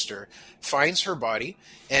God Baxter finds her body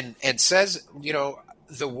and says,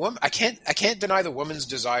 the woman, I can't deny the woman's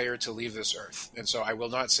desire to leave this earth, and so I will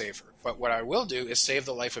not save her. But what I will do is save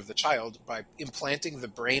the life of the child by implanting the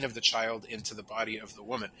brain of the child into the body of the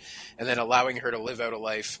woman, and then allowing her to live out a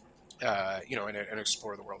life, and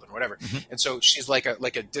explore the world and whatever. And so she's like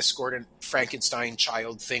a discordant Frankenstein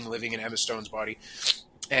child thing living in Emma Stone's body.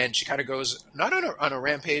 And she kind of goes not on a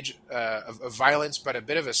rampage of violence, but a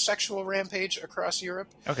bit of a sexual rampage across Europe.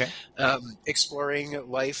 Okay, exploring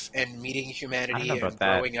life and meeting humanity and that.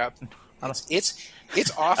 growing up. It's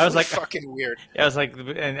awfully fucking weird. Yeah, I was like,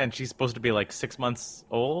 and she's supposed to be like 6 months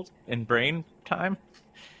old in brain time.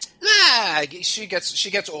 Nah, She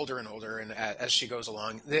gets older and older, and as she goes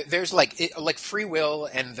along, there's like free will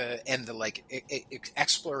and the like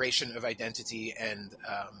exploration of identity and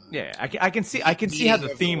yeah, I can see how the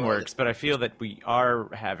theme works, but I feel that we are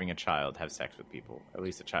having a child have sex with people, at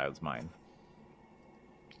least a child's mind.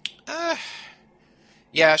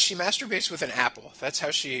 Yeah, she masturbates with an apple. That's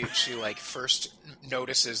how she like first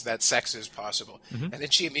notices that sex is possible, and then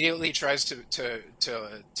she immediately tries to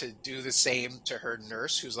do the same to her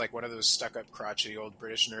nurse, who's like one of those stuck up, crotchety old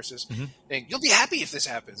British nurses. Saying, "You'll be happy if this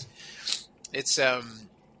happens."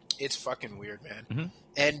 It's fucking weird, man.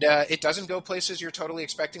 And it doesn't go places you're totally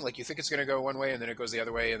expecting. Like, you think it's going to go one way, and then it goes the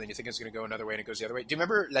other way, and then you think it's going to go another way, and it goes the other way. Do you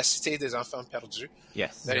remember La Cité des Enfants Perdus?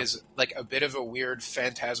 Yes. That is like a bit of a weird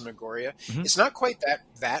phantasmagoria. It's not quite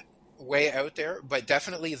that way out there, but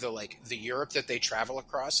definitely the Europe that they travel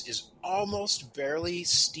across is almost barely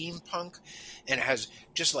steampunk, and it has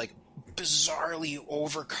just like bizarrely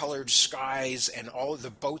overcolored skies, and all of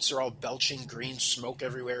the boats are all belching green smoke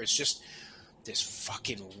everywhere. It's just this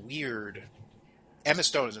fucking weird. Emma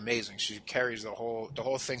Stone is amazing. She carries the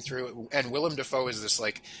whole thing through. And Willem Dafoe is this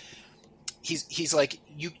like he's like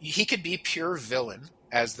he could be pure villain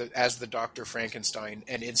as the Dr. Frankenstein,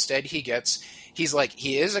 and instead he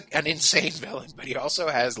is an insane villain, but he also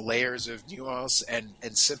has layers of nuance and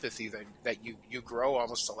sympathy that you grow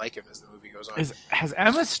almost to like him as the movie goes on. Has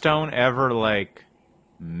Emma Stone ever like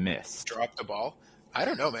missed? Dropped the ball? I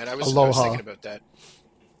don't know, man. I was thinking about that.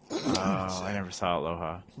 Oh, I never saw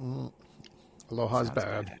Aloha. Aloha's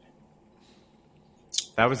bad.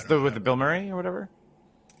 That was with the Bill Murray or whatever?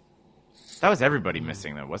 That was everybody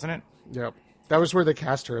missing, though, wasn't it? Yep. That was where they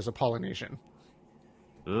cast her as a Polynesian.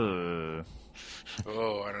 Ugh.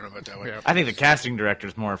 Oh, I don't know about that one. Yep. I think the casting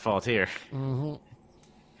director's more at fault here.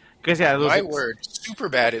 Because, yeah, my word,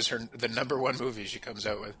 Superbad is the number one movie she comes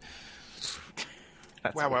out with.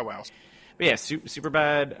 Wow. But yeah,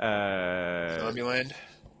 Superbad. Zombieland.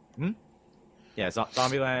 Yeah,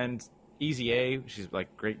 Zombieland. Easy A. She's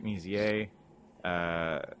like great in Easy A.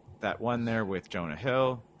 That one there with Jonah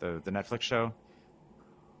Hill, the Netflix show.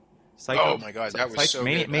 Psycho. Oh my god, that was so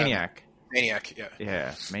good. Maniac. Maniac, yeah.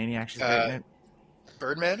 Yeah, Maniac, she's good in it.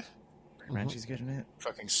 Birdman? Birdman, she's good in it.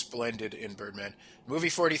 Fucking splendid in Birdman. Movie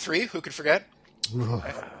 43, who could forget?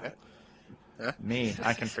 Me,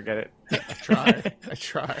 I can forget it. I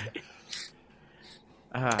try.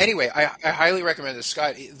 Anyway, I highly recommend this.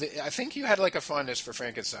 Scott, I think you had like a fondness for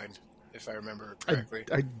Frankenstein, if I remember correctly.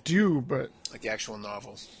 I do, but like the actual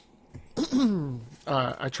novel.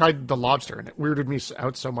 I tried The Lobster, and it weirded me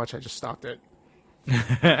out so much I just stopped it.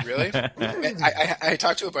 Really? I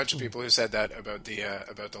talked to a bunch of people who said that about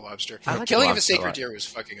the Lobster. Like Killing the of a Sacred Lobster Deer was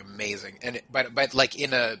fucking amazing, and but like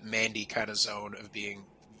in a Mandy kind of zone of being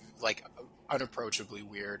like unapproachably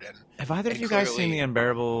weird. And have either of you guys seen The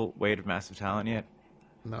Unbearable Weight of Massive Talent yet?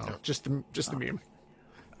 No, just the meme.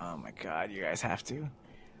 Oh my god, you guys have to.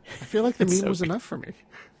 I feel like the meme so was good. enough for me.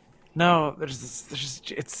 No, there's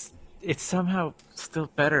just it's somehow still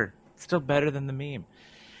better than the meme.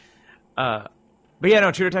 But yeah,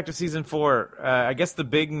 no, True Detective season 4. I guess the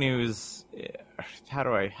big news. How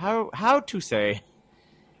to say?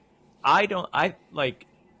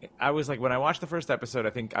 I was like, when I watched the first episode,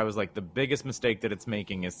 I think I was like, the biggest mistake that it's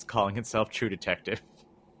making is calling itself True Detective.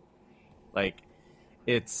 Like,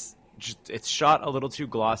 it's shot a little too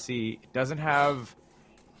glossy. It doesn't have.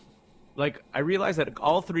 Like, I realize that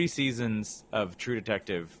all 3 seasons of True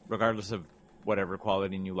Detective, regardless of whatever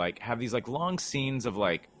quality you like, have these like long scenes of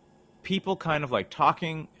like people kind of like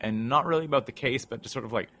talking and not really about the case, but just sort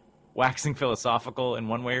of like waxing philosophical in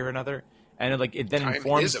one way or another. And it then Time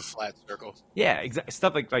informs. is a flat circle. Yeah, exactly.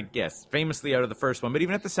 Stuff like yes, famously out of the first one, but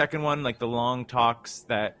even at the second one, like the long talks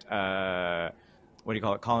that what do you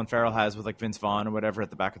call it? Colin Farrell has with like Vince Vaughn or whatever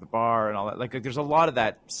at the back of the bar and all that. Like there's a lot of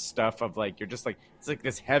that stuff of like you're just like it's like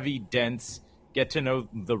this heavy, dense get to know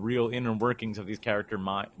the real inner workings of these character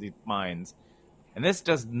minds. And this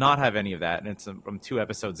does not have any of that, and it's from 2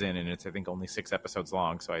 episodes in, and it's I think only 6 episodes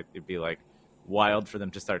long, so it'd be like wild for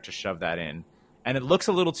them to start to shove that in. And it looks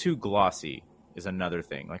a little too glossy is another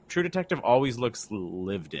thing. Like True Detective always looks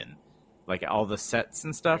lived in, like all the sets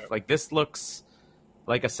and stuff. Like this looks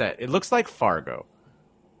like a set. It looks like Fargo.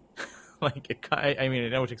 I mean, I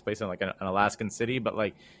know it takes place in like an Alaskan city, but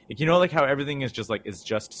like you know, like how everything is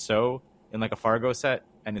just so in like a Fargo set,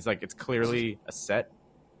 and it's like it's clearly a set.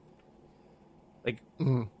 It's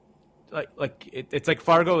like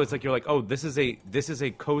Fargo. It's like you're like, oh, this is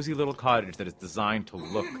a cozy little cottage that is designed to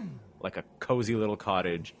look like a cozy little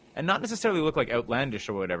cottage, and not necessarily look like outlandish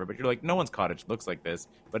or whatever. But you're like, no one's cottage looks like this,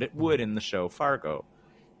 but it would in the show Fargo,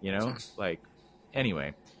 you know. Like,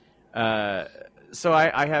 anyway, so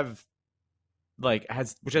I have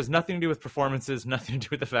which has nothing to do with performances, nothing to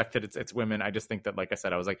do with the fact that it's women. I just think that, like I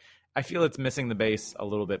said, I was like, I feel it's missing the base a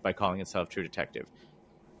little bit by calling itself True Detective.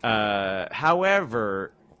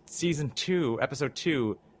 However, season 2, episode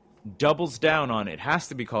 2, doubles down on it has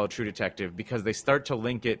to be called True Detective because they start to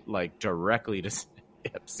link it like directly to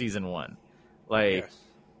season 1.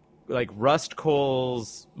 Like Rust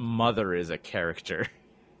Cole's mother is a character.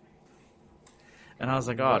 And I was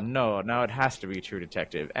like, oh no, now it has to be True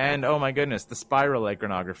Detective. And oh my goodness, the spiral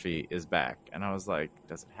iconography is back. And I was like,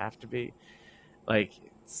 does it have to be? Like,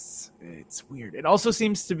 it's weird. It also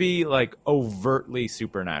seems to be like overtly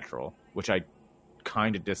supernatural, which I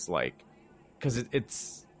kind of dislike. Because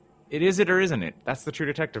it is it or isn't it? That's the True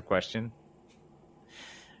Detective question.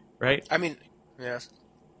 Right? I mean, yeah.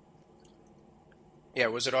 Yeah,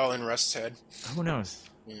 was it all in Rust's head? Who knows?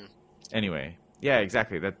 Anyway, yeah,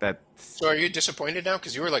 exactly. That. So, are you disappointed now?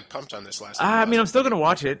 Because you were like pumped on this last. I mean, I'm still gonna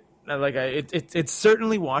watch it. It's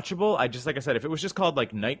certainly watchable. I just, like I said, if it was just called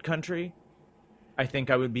like Night Country, I think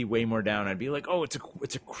I would be way more down. I'd be like, oh, it's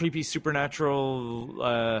a creepy supernatural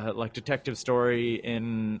like detective story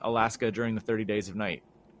in Alaska during the 30 Days of Night.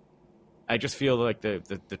 I just feel like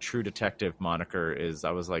the True Detective moniker is.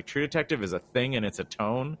 I was like, True Detective is a thing and it's a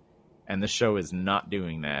tone. And the show is not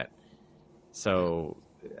doing that. So,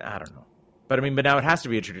 I don't know. But I mean, but now it has to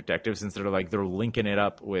be a True Detective since they're linking it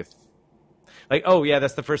up with... Like, oh yeah,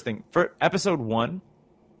 that's the first thing. For episode 1,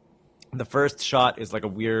 the first shot is like a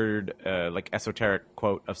weird, like esoteric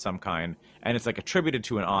quote of some kind. And it's like attributed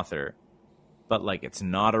to an author. But like, it's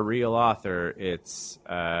not a real author. It's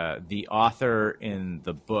the author in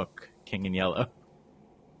the book, King in Yellow.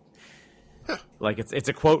 Like, it's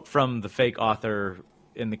a quote from the fake author...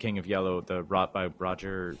 in The King of Yellow, by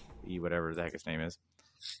Roger E. whatever the heck his name is.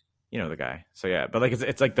 You know the guy. So yeah, but like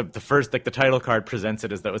it's like the first, like the title card presents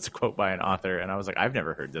it as though it's a quote by an author, and I was like, I've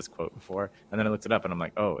never heard this quote before. And then I looked it up and I'm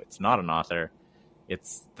like, oh, it's not an author.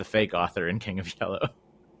 It's the fake author in King of Yellow.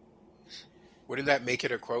 Wouldn't that make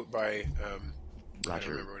it a quote by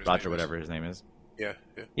Roger whatever his name is? Yeah.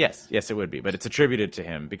 Yes, it would be, but it's attributed to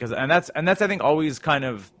him because that's I think always kind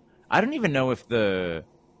of, I don't even know if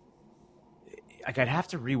like I'd have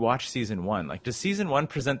to rewatch season 1. Like, does season 1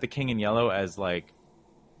 present The King in Yellow as like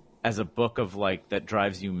as a book of like that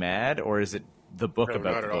drives you mad, or is it the book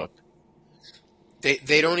about the book?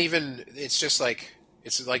 They don't even. It's just like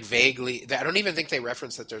it's like vaguely. I don't even think they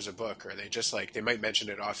reference that there's a book, or they just like they might mention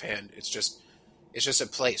it offhand. It's just a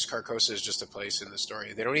place. Carcosa is just a place in the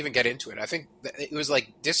story. They don't even get into it. I think it was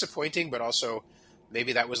like disappointing, but also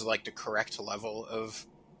maybe that was like the correct level of.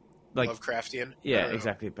 Like Lovecraftian. Yeah,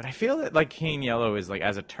 exactly. But I feel that like King Yellow is like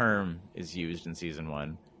as a term is used in season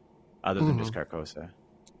 1, other than just Carcosa.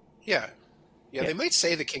 Yeah, they might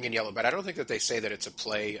say the King in Yellow, but I don't think that they say that it's a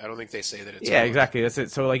play. I don't think they say that it's. Yeah, exactly. That's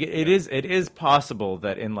it. So like it is possible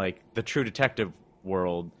that in like the True Detective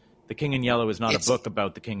world, the King in Yellow is not a book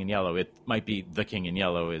about the King in Yellow. It might be the King in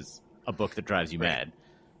Yellow is a book that drives you mad.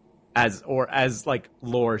 As like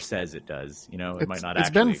lore says it does, it might not. It's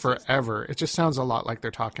been exist. Forever. It just sounds a lot like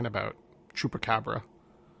they're talking about Chupacabra.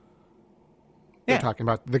 They're talking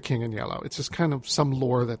about the King in Yellow. It's just kind of some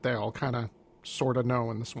lore that they all kind of sort of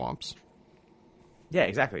know in the swamps. Yeah,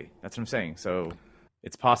 exactly. That's what I'm saying. So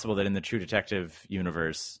it's possible that in the True Detective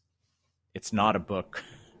universe, it's not a book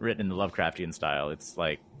written in the Lovecraftian style. It's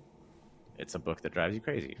like it's a book that drives you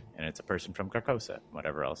crazy, and it's a person from Carcosa,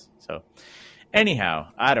 whatever else. So. Anyhow,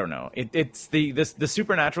 I don't know. It's the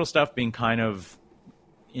supernatural stuff being kind of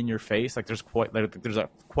in your face. Like there's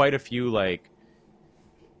quite a few like.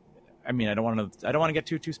 I mean, I don't want to get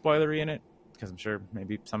too spoilery in it because I'm sure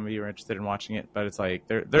maybe some of you are interested in watching it. But it's like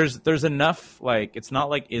there's enough like it's not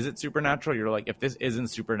like is it supernatural? You're like if this isn't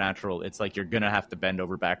supernatural, it's like you're gonna have to bend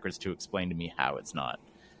over backwards to explain to me how it's not.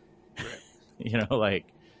 Right. Like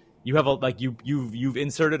you have you've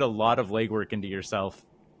inserted a lot of legwork into yourself.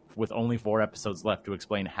 With only 4 episodes left to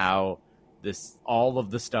explain how all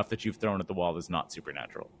of the stuff that you've thrown at the wall is not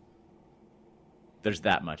supernatural. There's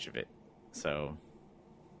that much of it. So,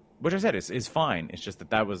 which I said is fine. It's just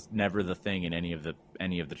that was never the thing in any of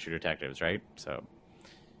the True Detectives, right? So,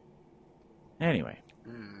 anyway.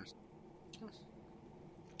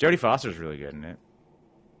 Jodie Foster's really good in it.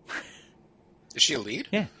 Is she a lead?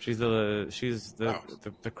 Yeah, she's the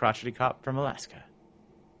crotchety cop from Alaska.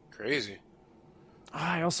 Crazy.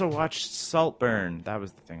 I also watched Saltburn. That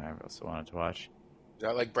was the thing I also wanted to watch. Is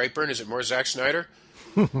that like Brightburn? Is it more Zack Snyder?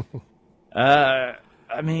 I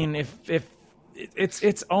mean, if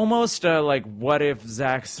it's almost like what if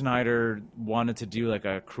Zack Snyder wanted to do like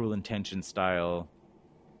a Cruel Intentions style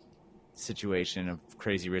situation of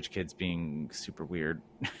crazy rich kids being super weird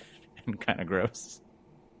and kind of gross.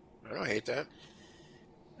 I don't hate that.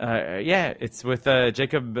 Yeah, it's with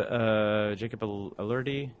Jacob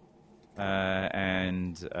Elordi,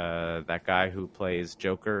 and that guy who plays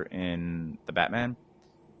Joker in the Batman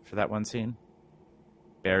for that one scene,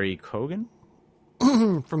 Barry Cogan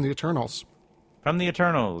From the Eternals. from the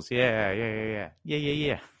Eternals. Yeah.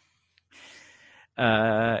 Yeah.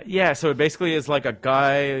 So it basically is like a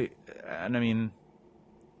guy, and I mean,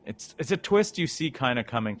 it's a twist you see kind of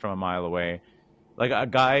coming from a mile away. Like a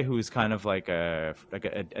guy who's kind of like a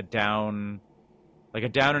down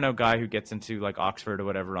and out guy who gets into like Oxford or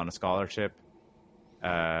whatever on a scholarship,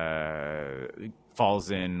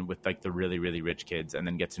 falls in with like the really, really rich kids and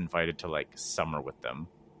then gets invited to like summer with them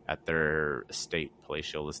at their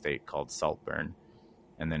palatial estate called Saltburn.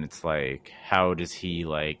 And then it's like, how does he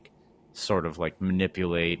like sort of like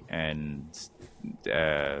manipulate and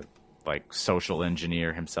like social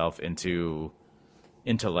engineer himself into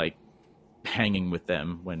like hanging with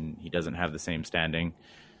them when he doesn't have the same standing.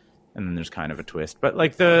 And then there's kind of a twist, but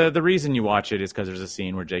like the reason you watch it is because there's a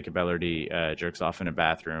scene where Jacob Elordi jerks off in a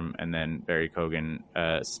bathroom, and then Barry Cogan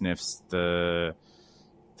sniffs the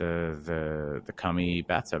cummy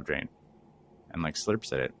bathtub drain and like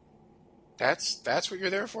slurps at it. That's what you're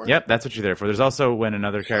there for? Yep, that's what you're there for. There's also when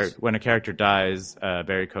when a character dies,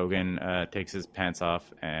 Barry Cogan takes his pants off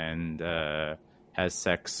and has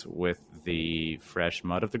sex with the fresh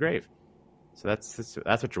mud of the grave. So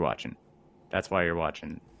that's what you're watching. That's why you're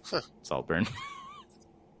watching Saltburn.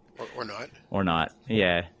 or not. Or not.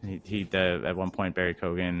 Yeah. He at one point Barry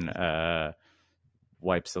Cogan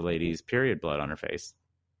wipes the lady's period blood on her face,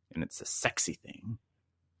 and it's a sexy thing.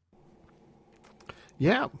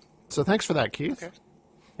 Yeah. So thanks for that, Keith. Okay.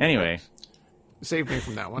 Anyway, Saved me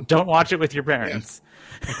from that one. don't watch it with your parents.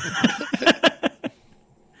 Yeah.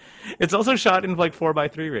 It's also shot in like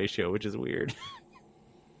 4:3 ratio, which is weird.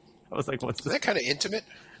 I was like, what's Is that kind of intimate?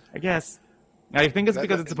 I guess. I think it's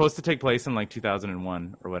because it's supposed to take place in like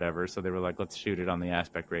 2001 or whatever, so they were like, let's shoot it on the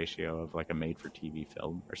aspect ratio of like a made-for-TV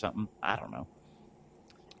film or something. I don't know.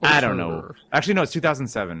 I don't know. Actually, no, it's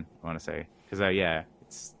 2007, I want to say. Because,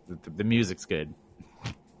 it's the music's good.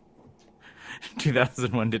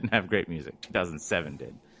 2001 didn't have great music. 2007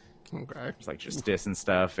 did. Okay. It's like Justice and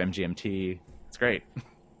stuff, MGMT. It's great.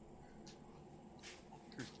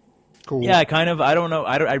 Cool. Yeah, I don't know.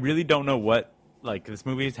 I really don't know what, like, this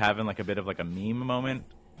movie is having like a bit of like a meme moment.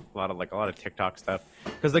 A lot of TikTok stuff.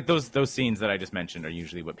 Because like those scenes that I just mentioned are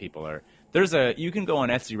usually what people are. You can go on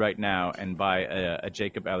Etsy right now and buy a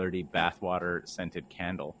Jacob Elordi bathwater scented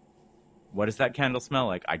candle. What does that candle smell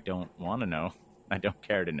like? I don't want to know. I don't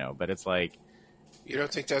care to know. But it's like, you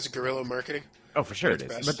don't think that's guerrilla marketing? Oh, for sure it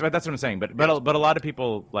is. But that's what I'm saying. But a lot of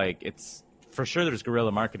people, like, it's for sure there's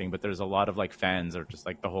guerrilla marketing, but there's a lot of like fans are just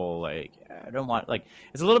like the whole like, I don't want, like,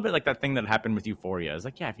 it's a little bit like that thing that happened with Euphoria. It's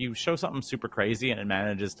like, yeah, if you show something super crazy and it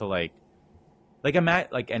manages to and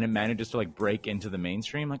it manages to like break into the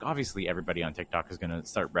mainstream, like obviously everybody on TikTok is gonna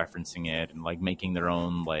start referencing it and like making their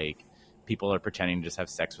own, like, people are pretending to just have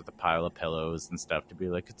sex with a pile of pillows and stuff to be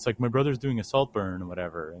like, it's like my brother's doing a salt burn or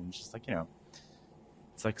whatever, and it's just like,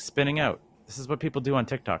 it's like spinning out. This is what people do on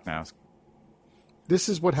TikTok now. This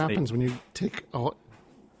is what happens when you take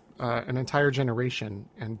an entire generation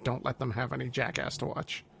and don't let them have any Jackass to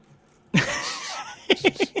watch.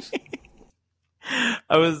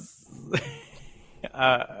 I was,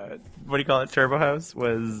 what do you call it? Turbo House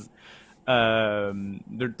was,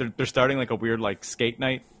 they're starting like a weird like skate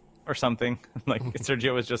night or something. Like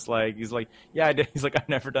Sergio was just like, he's like, yeah, I did. He's like, I've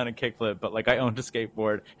never done a kickflip, but like I owned a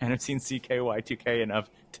skateboard and I've seen CKY2K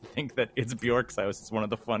enough to think that it's Bjork's house. It's one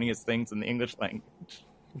of the funniest things in the English language.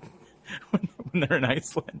 when they're in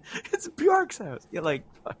Iceland, it's Bjork's house. Yeah, like,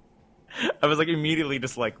 I was like immediately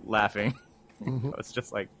just like laughing. Mm-hmm. I was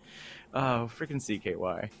just like, oh, freaking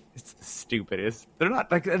CKY. It's the stupidest. They're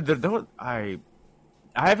not like, I've never.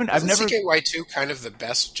 CKY2 kind of the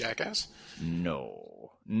best Jackass? No.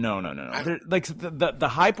 Like the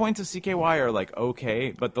high points of CKY are like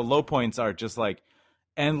okay, but the low points are just like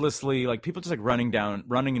endlessly like people just like running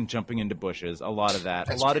and jumping into bushes. A lot of that.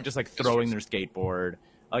 That's a lot of just like throwing their skateboard.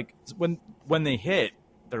 Like when they hit,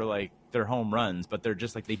 they're home runs, but they're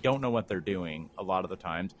just like they don't know what they're doing a lot of the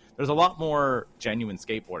times. There's a lot more genuine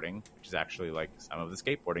skateboarding, which is actually like some of the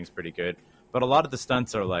skateboarding is pretty good, but a lot of the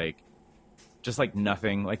stunts are like just like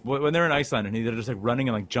nothing. Like when they're in Iceland and they're just like running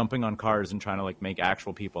and like jumping on cars and trying to like make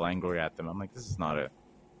actual people angry at them. I'm like, this is not a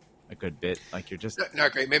good bit. Like you're just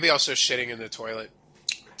not great. Maybe also shitting in the toilet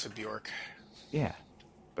to Bjork. Yeah,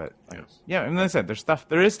 but like, yeah. And like I said,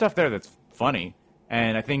 there is stuff there that's funny,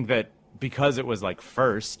 and I think that because it was like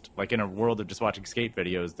first, like in a world of just watching skate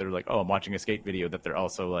videos, they're like, oh, I'm watching a skate video. That they're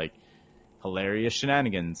also like hilarious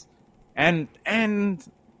shenanigans, and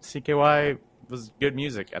CKY was good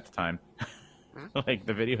music at the time. Like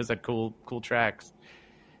the videos had cool tracks.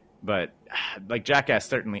 But like Jackass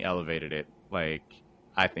certainly elevated it, like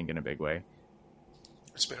I think in a big way.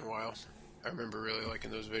 It's been a while. I remember really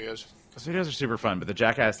liking those videos. Those videos are super fun, but the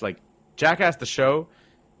Jackass the show,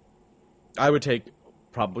 I would take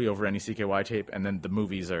probably over any CKY tape, and then the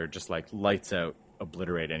movies are just like lights out,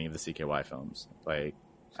 obliterate any of the CKY films. Like,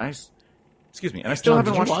 excuse me, and I still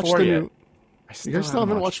haven't watched 4 yet. You guys still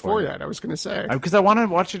haven't watched 4 yet. I was going to say because I want to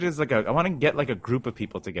watch it as like I want to get like a group of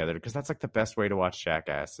people together because that's like the best way to watch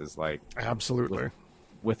Jackass is like absolutely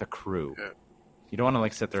with a crew. Yeah. You don't want to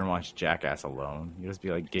like sit there and watch Jackass alone. You just be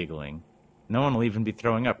like giggling. No one will even be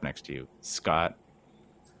throwing up next to you, Scott.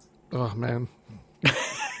 Oh man,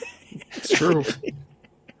 it's true.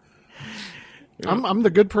 I'm the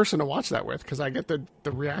good person to watch that with because I get the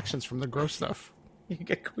reactions from the gross stuff. You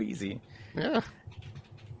get queasy. Yeah.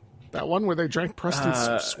 That one where they drank Preston's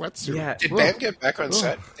sweatsuit. Yeah. Did Bam get back on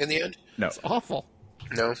set in the end? No. It's awful.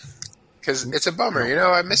 No. Because it's a bummer. You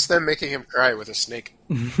know, I miss them making him cry with a snake.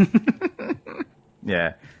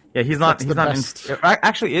 Yeah. Yeah, he's not best. in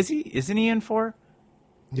actually is he? Isn't he in 4?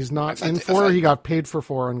 He's not in 4. He got paid for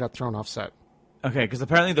 4 and got thrown off set. Okay, because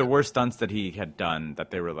apparently there were stunts that he had done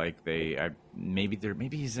that they were like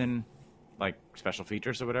maybe he's in like special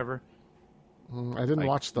features or whatever. I didn't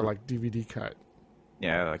watch the like DVD cut.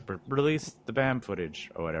 Yeah, like release the BAM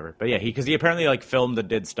footage or whatever. But yeah, because he apparently like filmed and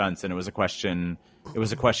did stunts, and it was a question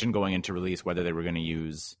going into release whether they were going to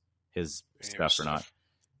use his stuff or not.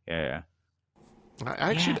 Yeah.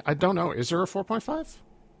 I don't know. Is there a 4.5?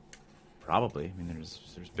 Probably. I mean, there's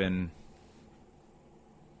been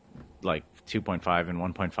like 2.5 and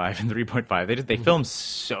 1.5 and 3.5. They film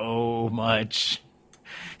so much.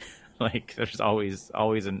 Like there's always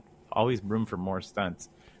room for more stunts.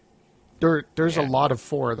 There's a lot of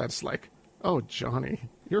 4 that's like, oh Johnny,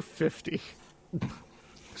 you're 50.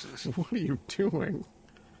 What are you doing?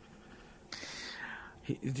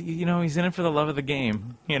 He's in it for the love of the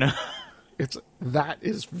game. That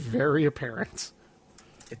is very apparent.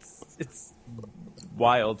 It's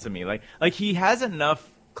wild to me. Like he has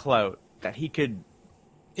enough clout that he could.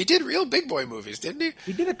 He did real big boy movies, didn't he?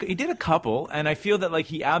 He did a couple, and I feel that like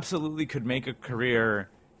he absolutely could make a career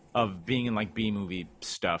of being in like B movie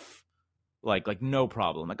stuff, like no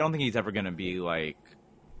problem. Like I don't think he's ever gonna be like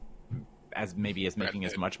as making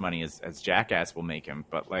as much money as Jackass will make him,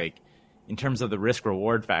 but like. In terms of the risk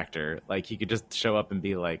reward factor, like he could just show up and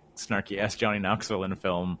be like snarky ass Johnny Knoxville in a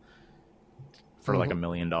film for like $1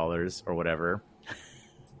 million or whatever,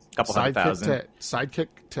 a couple $100,000. Sidekick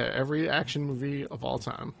to every action movie of all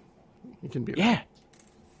time. You can be that.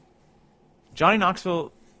 Johnny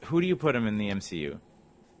Knoxville. Who do you put him in the MCU?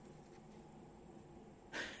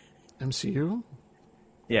 MCU?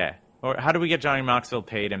 Yeah. Or how do we get Johnny Knoxville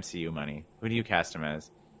paid MCU money? Who do you cast him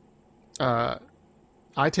as?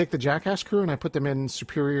 I take the Jackass crew and I put them in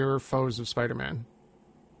Superior Foes of Spider-Man.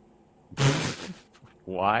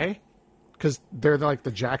 Why? Because they're like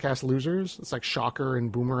the Jackass losers. It's like Shocker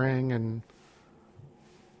and Boomerang, and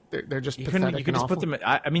they're just pathetic. You could just awful. put them.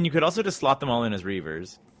 I mean, you could also just slot them all in as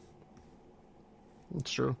Reavers.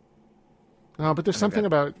 It's true. No, but there's something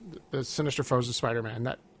about the Sinister Foes of Spider-Man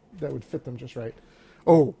that would fit them just right.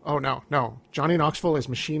 Oh no! Johnny Knoxville is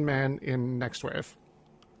Machine Man in Next Wave.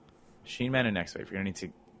 Machine Man and Next Wave. You're going to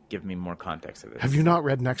need to give me more context of this. Have you not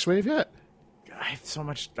read Next Wave yet? I have so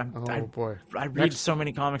much. Boy. I read so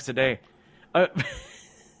many comics a day.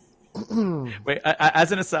 Wait,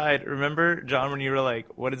 as an aside, remember, John, when you were like,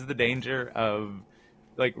 what is the danger of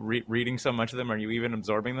like reading so much of them? Are you even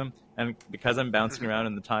absorbing them? And because I'm bouncing around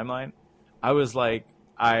in the timeline, I was like,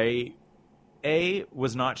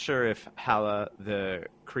 was not sure if Hala, the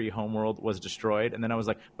Kree homeworld, was destroyed. And then I was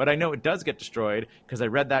like, but I know it does get destroyed because I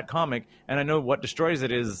read that comic and I know what destroys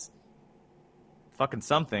it is fucking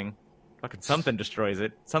something. Fucking something destroys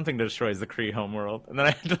it. Something destroys the Kree homeworld. And then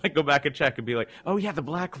I had to like go back and check and be like, oh yeah, the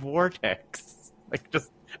Black Vortex.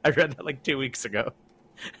 I read that like 2 weeks ago.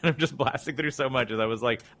 And I'm just blasting through so much as I was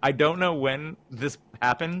like, I don't know when this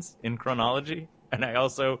happens in chronology. And I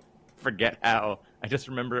also forget how. I just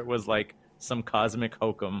remember it was like some cosmic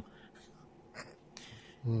hokum.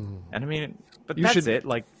 And I mean, but that's it.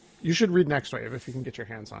 Like, you should read Next Wave if you can get your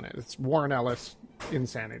hands on it. It's Warren Ellis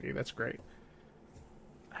insanity. That's great.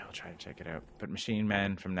 I will try to check it out. But Machine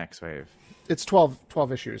Man from Next Wave. It's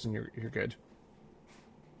 12 issues and you're good.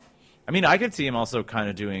 I mean, I could see him also kind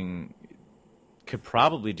of could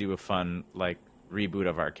probably do a fun like reboot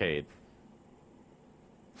of Arcade.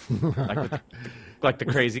 like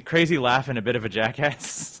the crazy laugh and a bit of a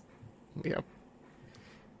Jackass. Yep.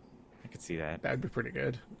 I could see that. That'd be pretty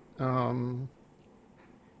good.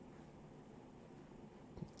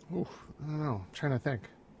 Ooh, I don't know. I'm trying to think.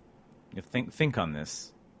 You think on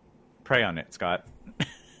this. Pray on it, Scott.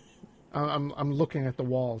 I'm looking at the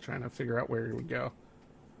wall trying to figure out where he would go.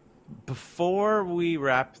 Before we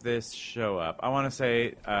wrap this show up, I want to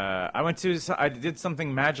say I did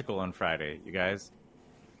something magical on Friday, you guys.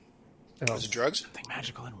 Was it drugs? Something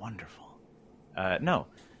magical and wonderful. No,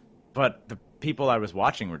 but the people I was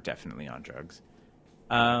watching were definitely on drugs.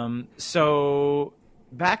 So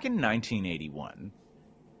back in 1981,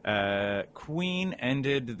 Queen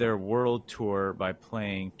ended their world tour by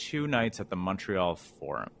playing 2 nights at the Montreal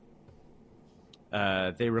Forum.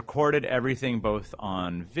 They recorded everything both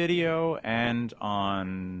on video and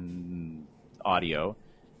on audio,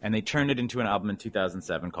 and they turned it into an album in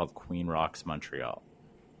 2007 called Queen Rocks Montreal.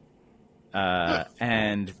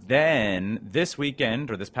 And then this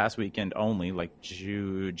weekend, or this past weekend only, like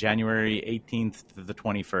January 18th to the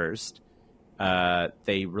 21st,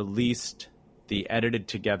 they released the edited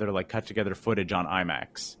together, like cut together footage on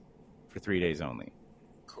IMAX for 3 days only.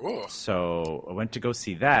 Cool. So I went to go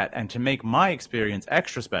see that, and to make my experience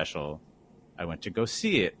extra special, I went to go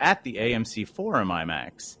see it at the AMC Forum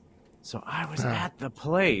IMAX. So I was at the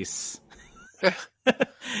place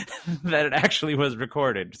that it actually was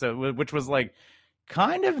recorded. So, which was like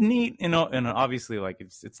kind of neat, you know, and obviously like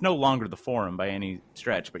it's no longer the Forum by any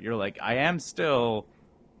stretch, but you're like, I am still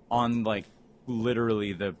on like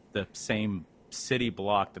literally the same city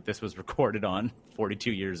block that this was recorded on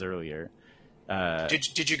 42 years earlier.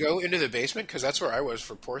 Did you go into the basement? Because that's where I was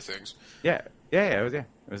for Poor Things. Yeah. It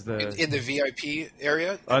was the in the VIP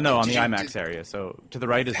area. Oh no, on the IMAX area. So to the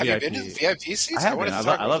right is have VIP. Have you been to the VIP seats? I haven't.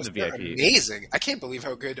 I love the VIP. Amazing! I can't believe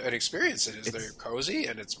how good an experience it is. They're cozy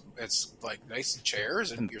and it's like nice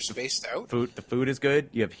chairs and you're spaced out. The food is good.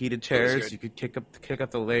 You have heated chairs. You could kick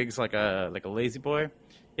up the legs like a lazy boy.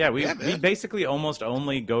 Yeah, we basically almost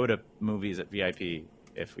only go to movies at VIP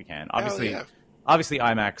if we can. Obviously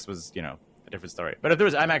IMAX was, you know, a different story. But if there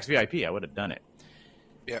was IMAX VIP, I would have done it.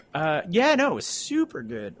 Yeah. No, it was super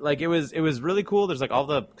good. Like it was really cool. There's like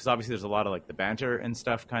because obviously there's a lot of like the banter and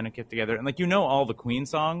stuff kind of kept together, and like you know all the Queen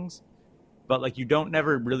songs, but like you don't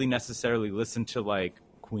never really necessarily listen to like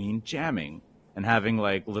Queen jamming and having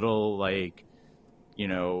like little like, you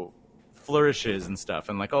know, flourishes and stuff,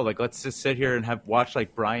 and like, oh, like let's just sit here and watch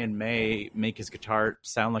like Brian May make his guitar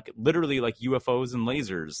sound like literally like UFOs and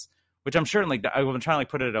lasers, which I'm sure like I'm trying to like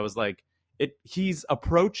put it. I was like, he's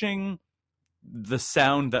approaching the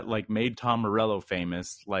sound that like made Tom Morello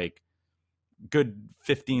famous like good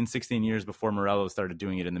 15-16 years before Morello started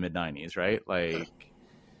doing it in the mid-90s, right? Like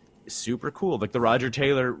super cool. Like the Roger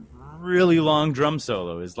Taylor really long drum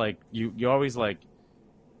solo is like you always like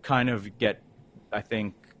kind of get, I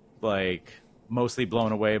think, like mostly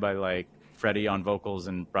blown away by like Freddie on vocals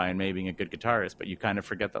and Brian May being a good guitarist, but you kind of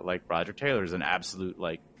forget that like Roger Taylor is an absolute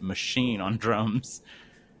like machine on drums.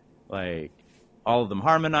 Like all of them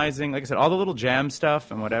harmonizing, like I said, all the little jam stuff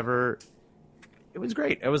and whatever. It was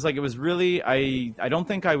great. It was really, I don't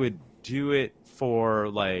think I would do it for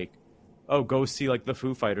like, oh, go see like the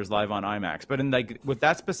Foo Fighters live on IMAX. But in like with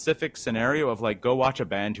that specific scenario of like, go watch a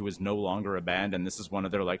band who is no longer a band, and this is one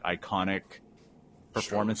of their like iconic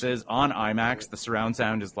performances on IMAX. The surround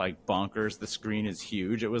sound is like bonkers. The screen is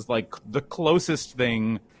huge. It was like the closest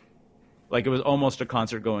thing. Like it was almost a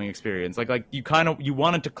concert going experience. Like you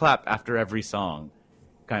wanted to clap after every song,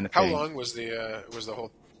 kind of thing. How long was the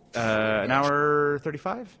whole? An hour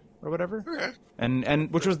 35 or whatever. Okay.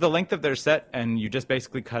 And which was the length of their set, and you just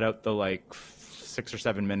basically cut out the like 6 or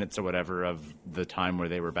 7 minutes or whatever of the time where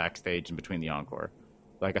they were backstage in between the encore.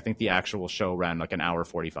 Like I think the actual show ran like an hour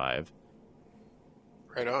 45.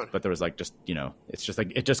 Right on. But there was like just, you know, it's just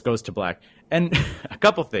like it just goes to black. And a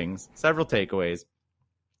couple things, several takeaways.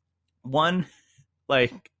 One,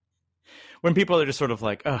 like when people are just sort of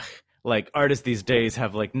like, ugh, like artists these days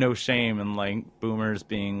have like no shame, and like boomers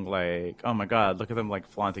being like, oh my God, look at them like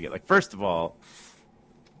flaunting it. Like, first of all,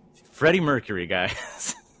 Freddie Mercury,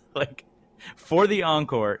 guys, like for the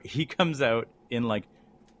encore, he comes out in like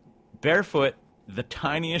barefoot, the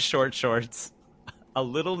tiniest short shorts, a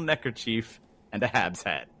little neckerchief, and a Habs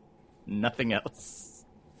hat. Nothing else.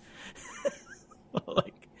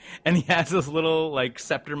 Like, and he has this little like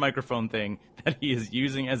scepter microphone thing that he is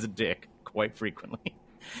using as a dick quite frequently.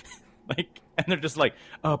 Like, and they're just like,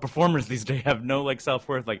 oh, performers these days have no like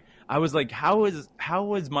self-worth. Like, I was like, how is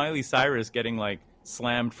Miley Cyrus getting like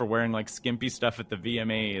slammed for wearing like skimpy stuff at the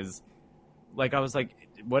VMAs? Like, I was like,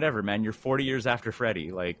 whatever, man. You're 40 years after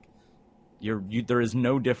Freddie. Like, there is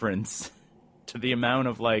no difference to the amount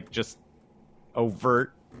of like just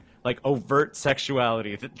overt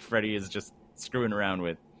sexuality that Freddie is just screwing around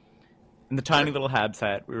with. And the tiny little Habs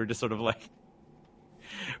hat, we were just sort of like,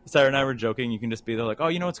 Sarah and I were joking. You can just be there like, oh,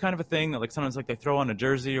 it's kind of a thing that like sometimes like they throw on a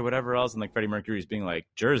jersey or whatever else, and like Freddie Mercury's being like,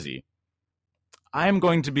 jersey. I'm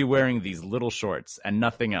going to be wearing these little shorts and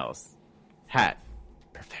nothing else. Hat,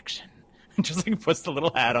 perfection. Just like puts the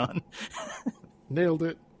little hat on. Nailed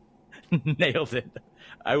it. Nailed it.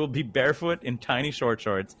 I will be barefoot in tiny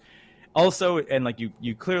shorts. Also, and like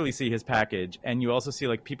you clearly see his package, and you also see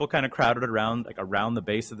like people kind of crowded around the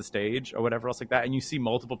base of the stage or whatever else like that, and you see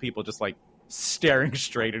multiple people just like staring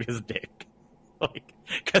straight at his dick, like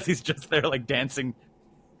because he's just there like dancing,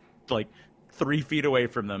 like 3 feet away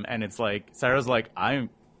from them, and it's like Sarah's like I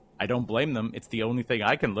don't blame them. It's the only thing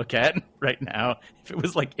I can look at right now. If it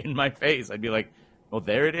was like in my face, I'd be like, well,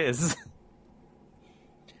 there it is.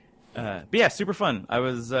 But yeah, super fun. I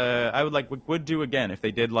would do again if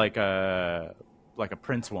they did like a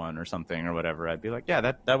Prince one or something or whatever. I'd be like,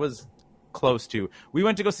 yeah, that was close to. We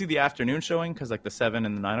went to go see the afternoon showing because like the 7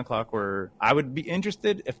 and the 9 o'clock were. I would be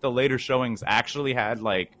interested if the later showings actually had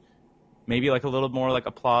like maybe like a little more like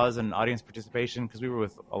applause and audience participation because we were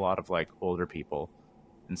with a lot of like older people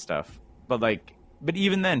and stuff. But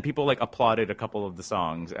even then, people like applauded a couple of the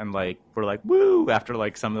songs and like were like woo after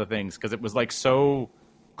like some of the things because it was like so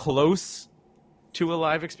close to a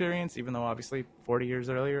live experience, even though obviously 40 years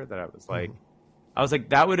earlier that I was like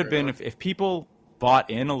that would have been if people bought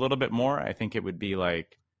in a little bit more, I think it would be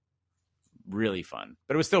like really fun.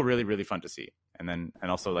 But it was still really, really fun to see. And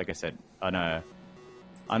also, like I said, on a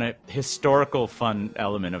historical fun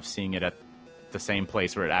element of seeing it at the same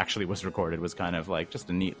place where it actually was recorded was kind of like just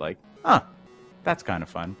a neat like, that's kind of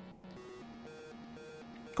fun.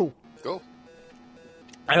 Cool.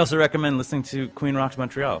 I also recommend listening to Queen Rocks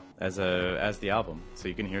Montreal as the album, so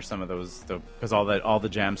you can hear some of those because all the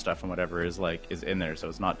jam stuff and whatever is in there. So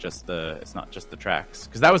it's not just the tracks,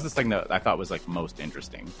 because that was the thing that I thought was like most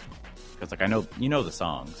interesting, because like I know the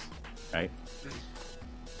songs, right?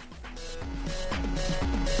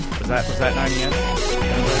 Was that 9ES?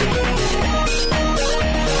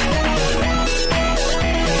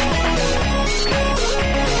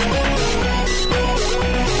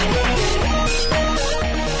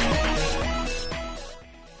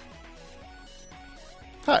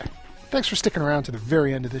 Hi. Thanks for sticking around to the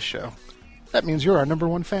very end of this show. That means you're our number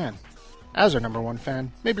one fan. As our number one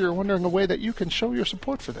fan, maybe you're wondering a way that you can show your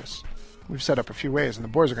support for this. We've set up a few ways, and the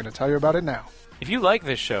boys are going to tell you about it now. If you like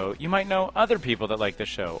this show, you might know other people that like this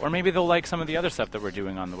show, or maybe they'll like some of the other stuff that we're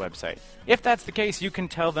doing on the website. If that's the case, you can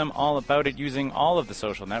tell them all about it using all of the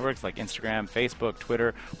social networks like Instagram, Facebook,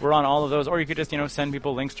 Twitter. We're on all of those, or you could just, send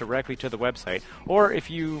people links directly to the website. Or if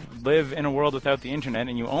you live in a world without the internet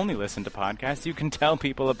and you only listen to podcasts, you can tell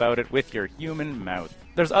people about it with your human mouth.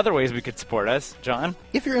 There's other ways we could support us, John.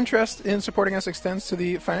 If your interest in supporting us extends to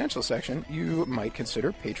the financial section, you might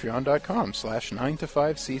consider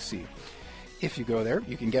patreon.com/9to5cc. If you go there,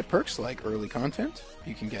 you can get perks like early content,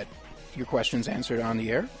 you can get your questions answered on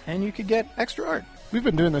the air, and you could get extra art. We've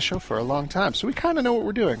been doing this show for a long time, so we kind of know what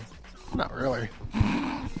we're doing. Not really.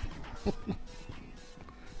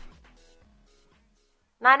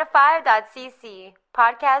 9to5.cc,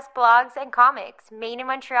 podcasts, blogs, and comics, made in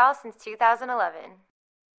Montreal since 2011.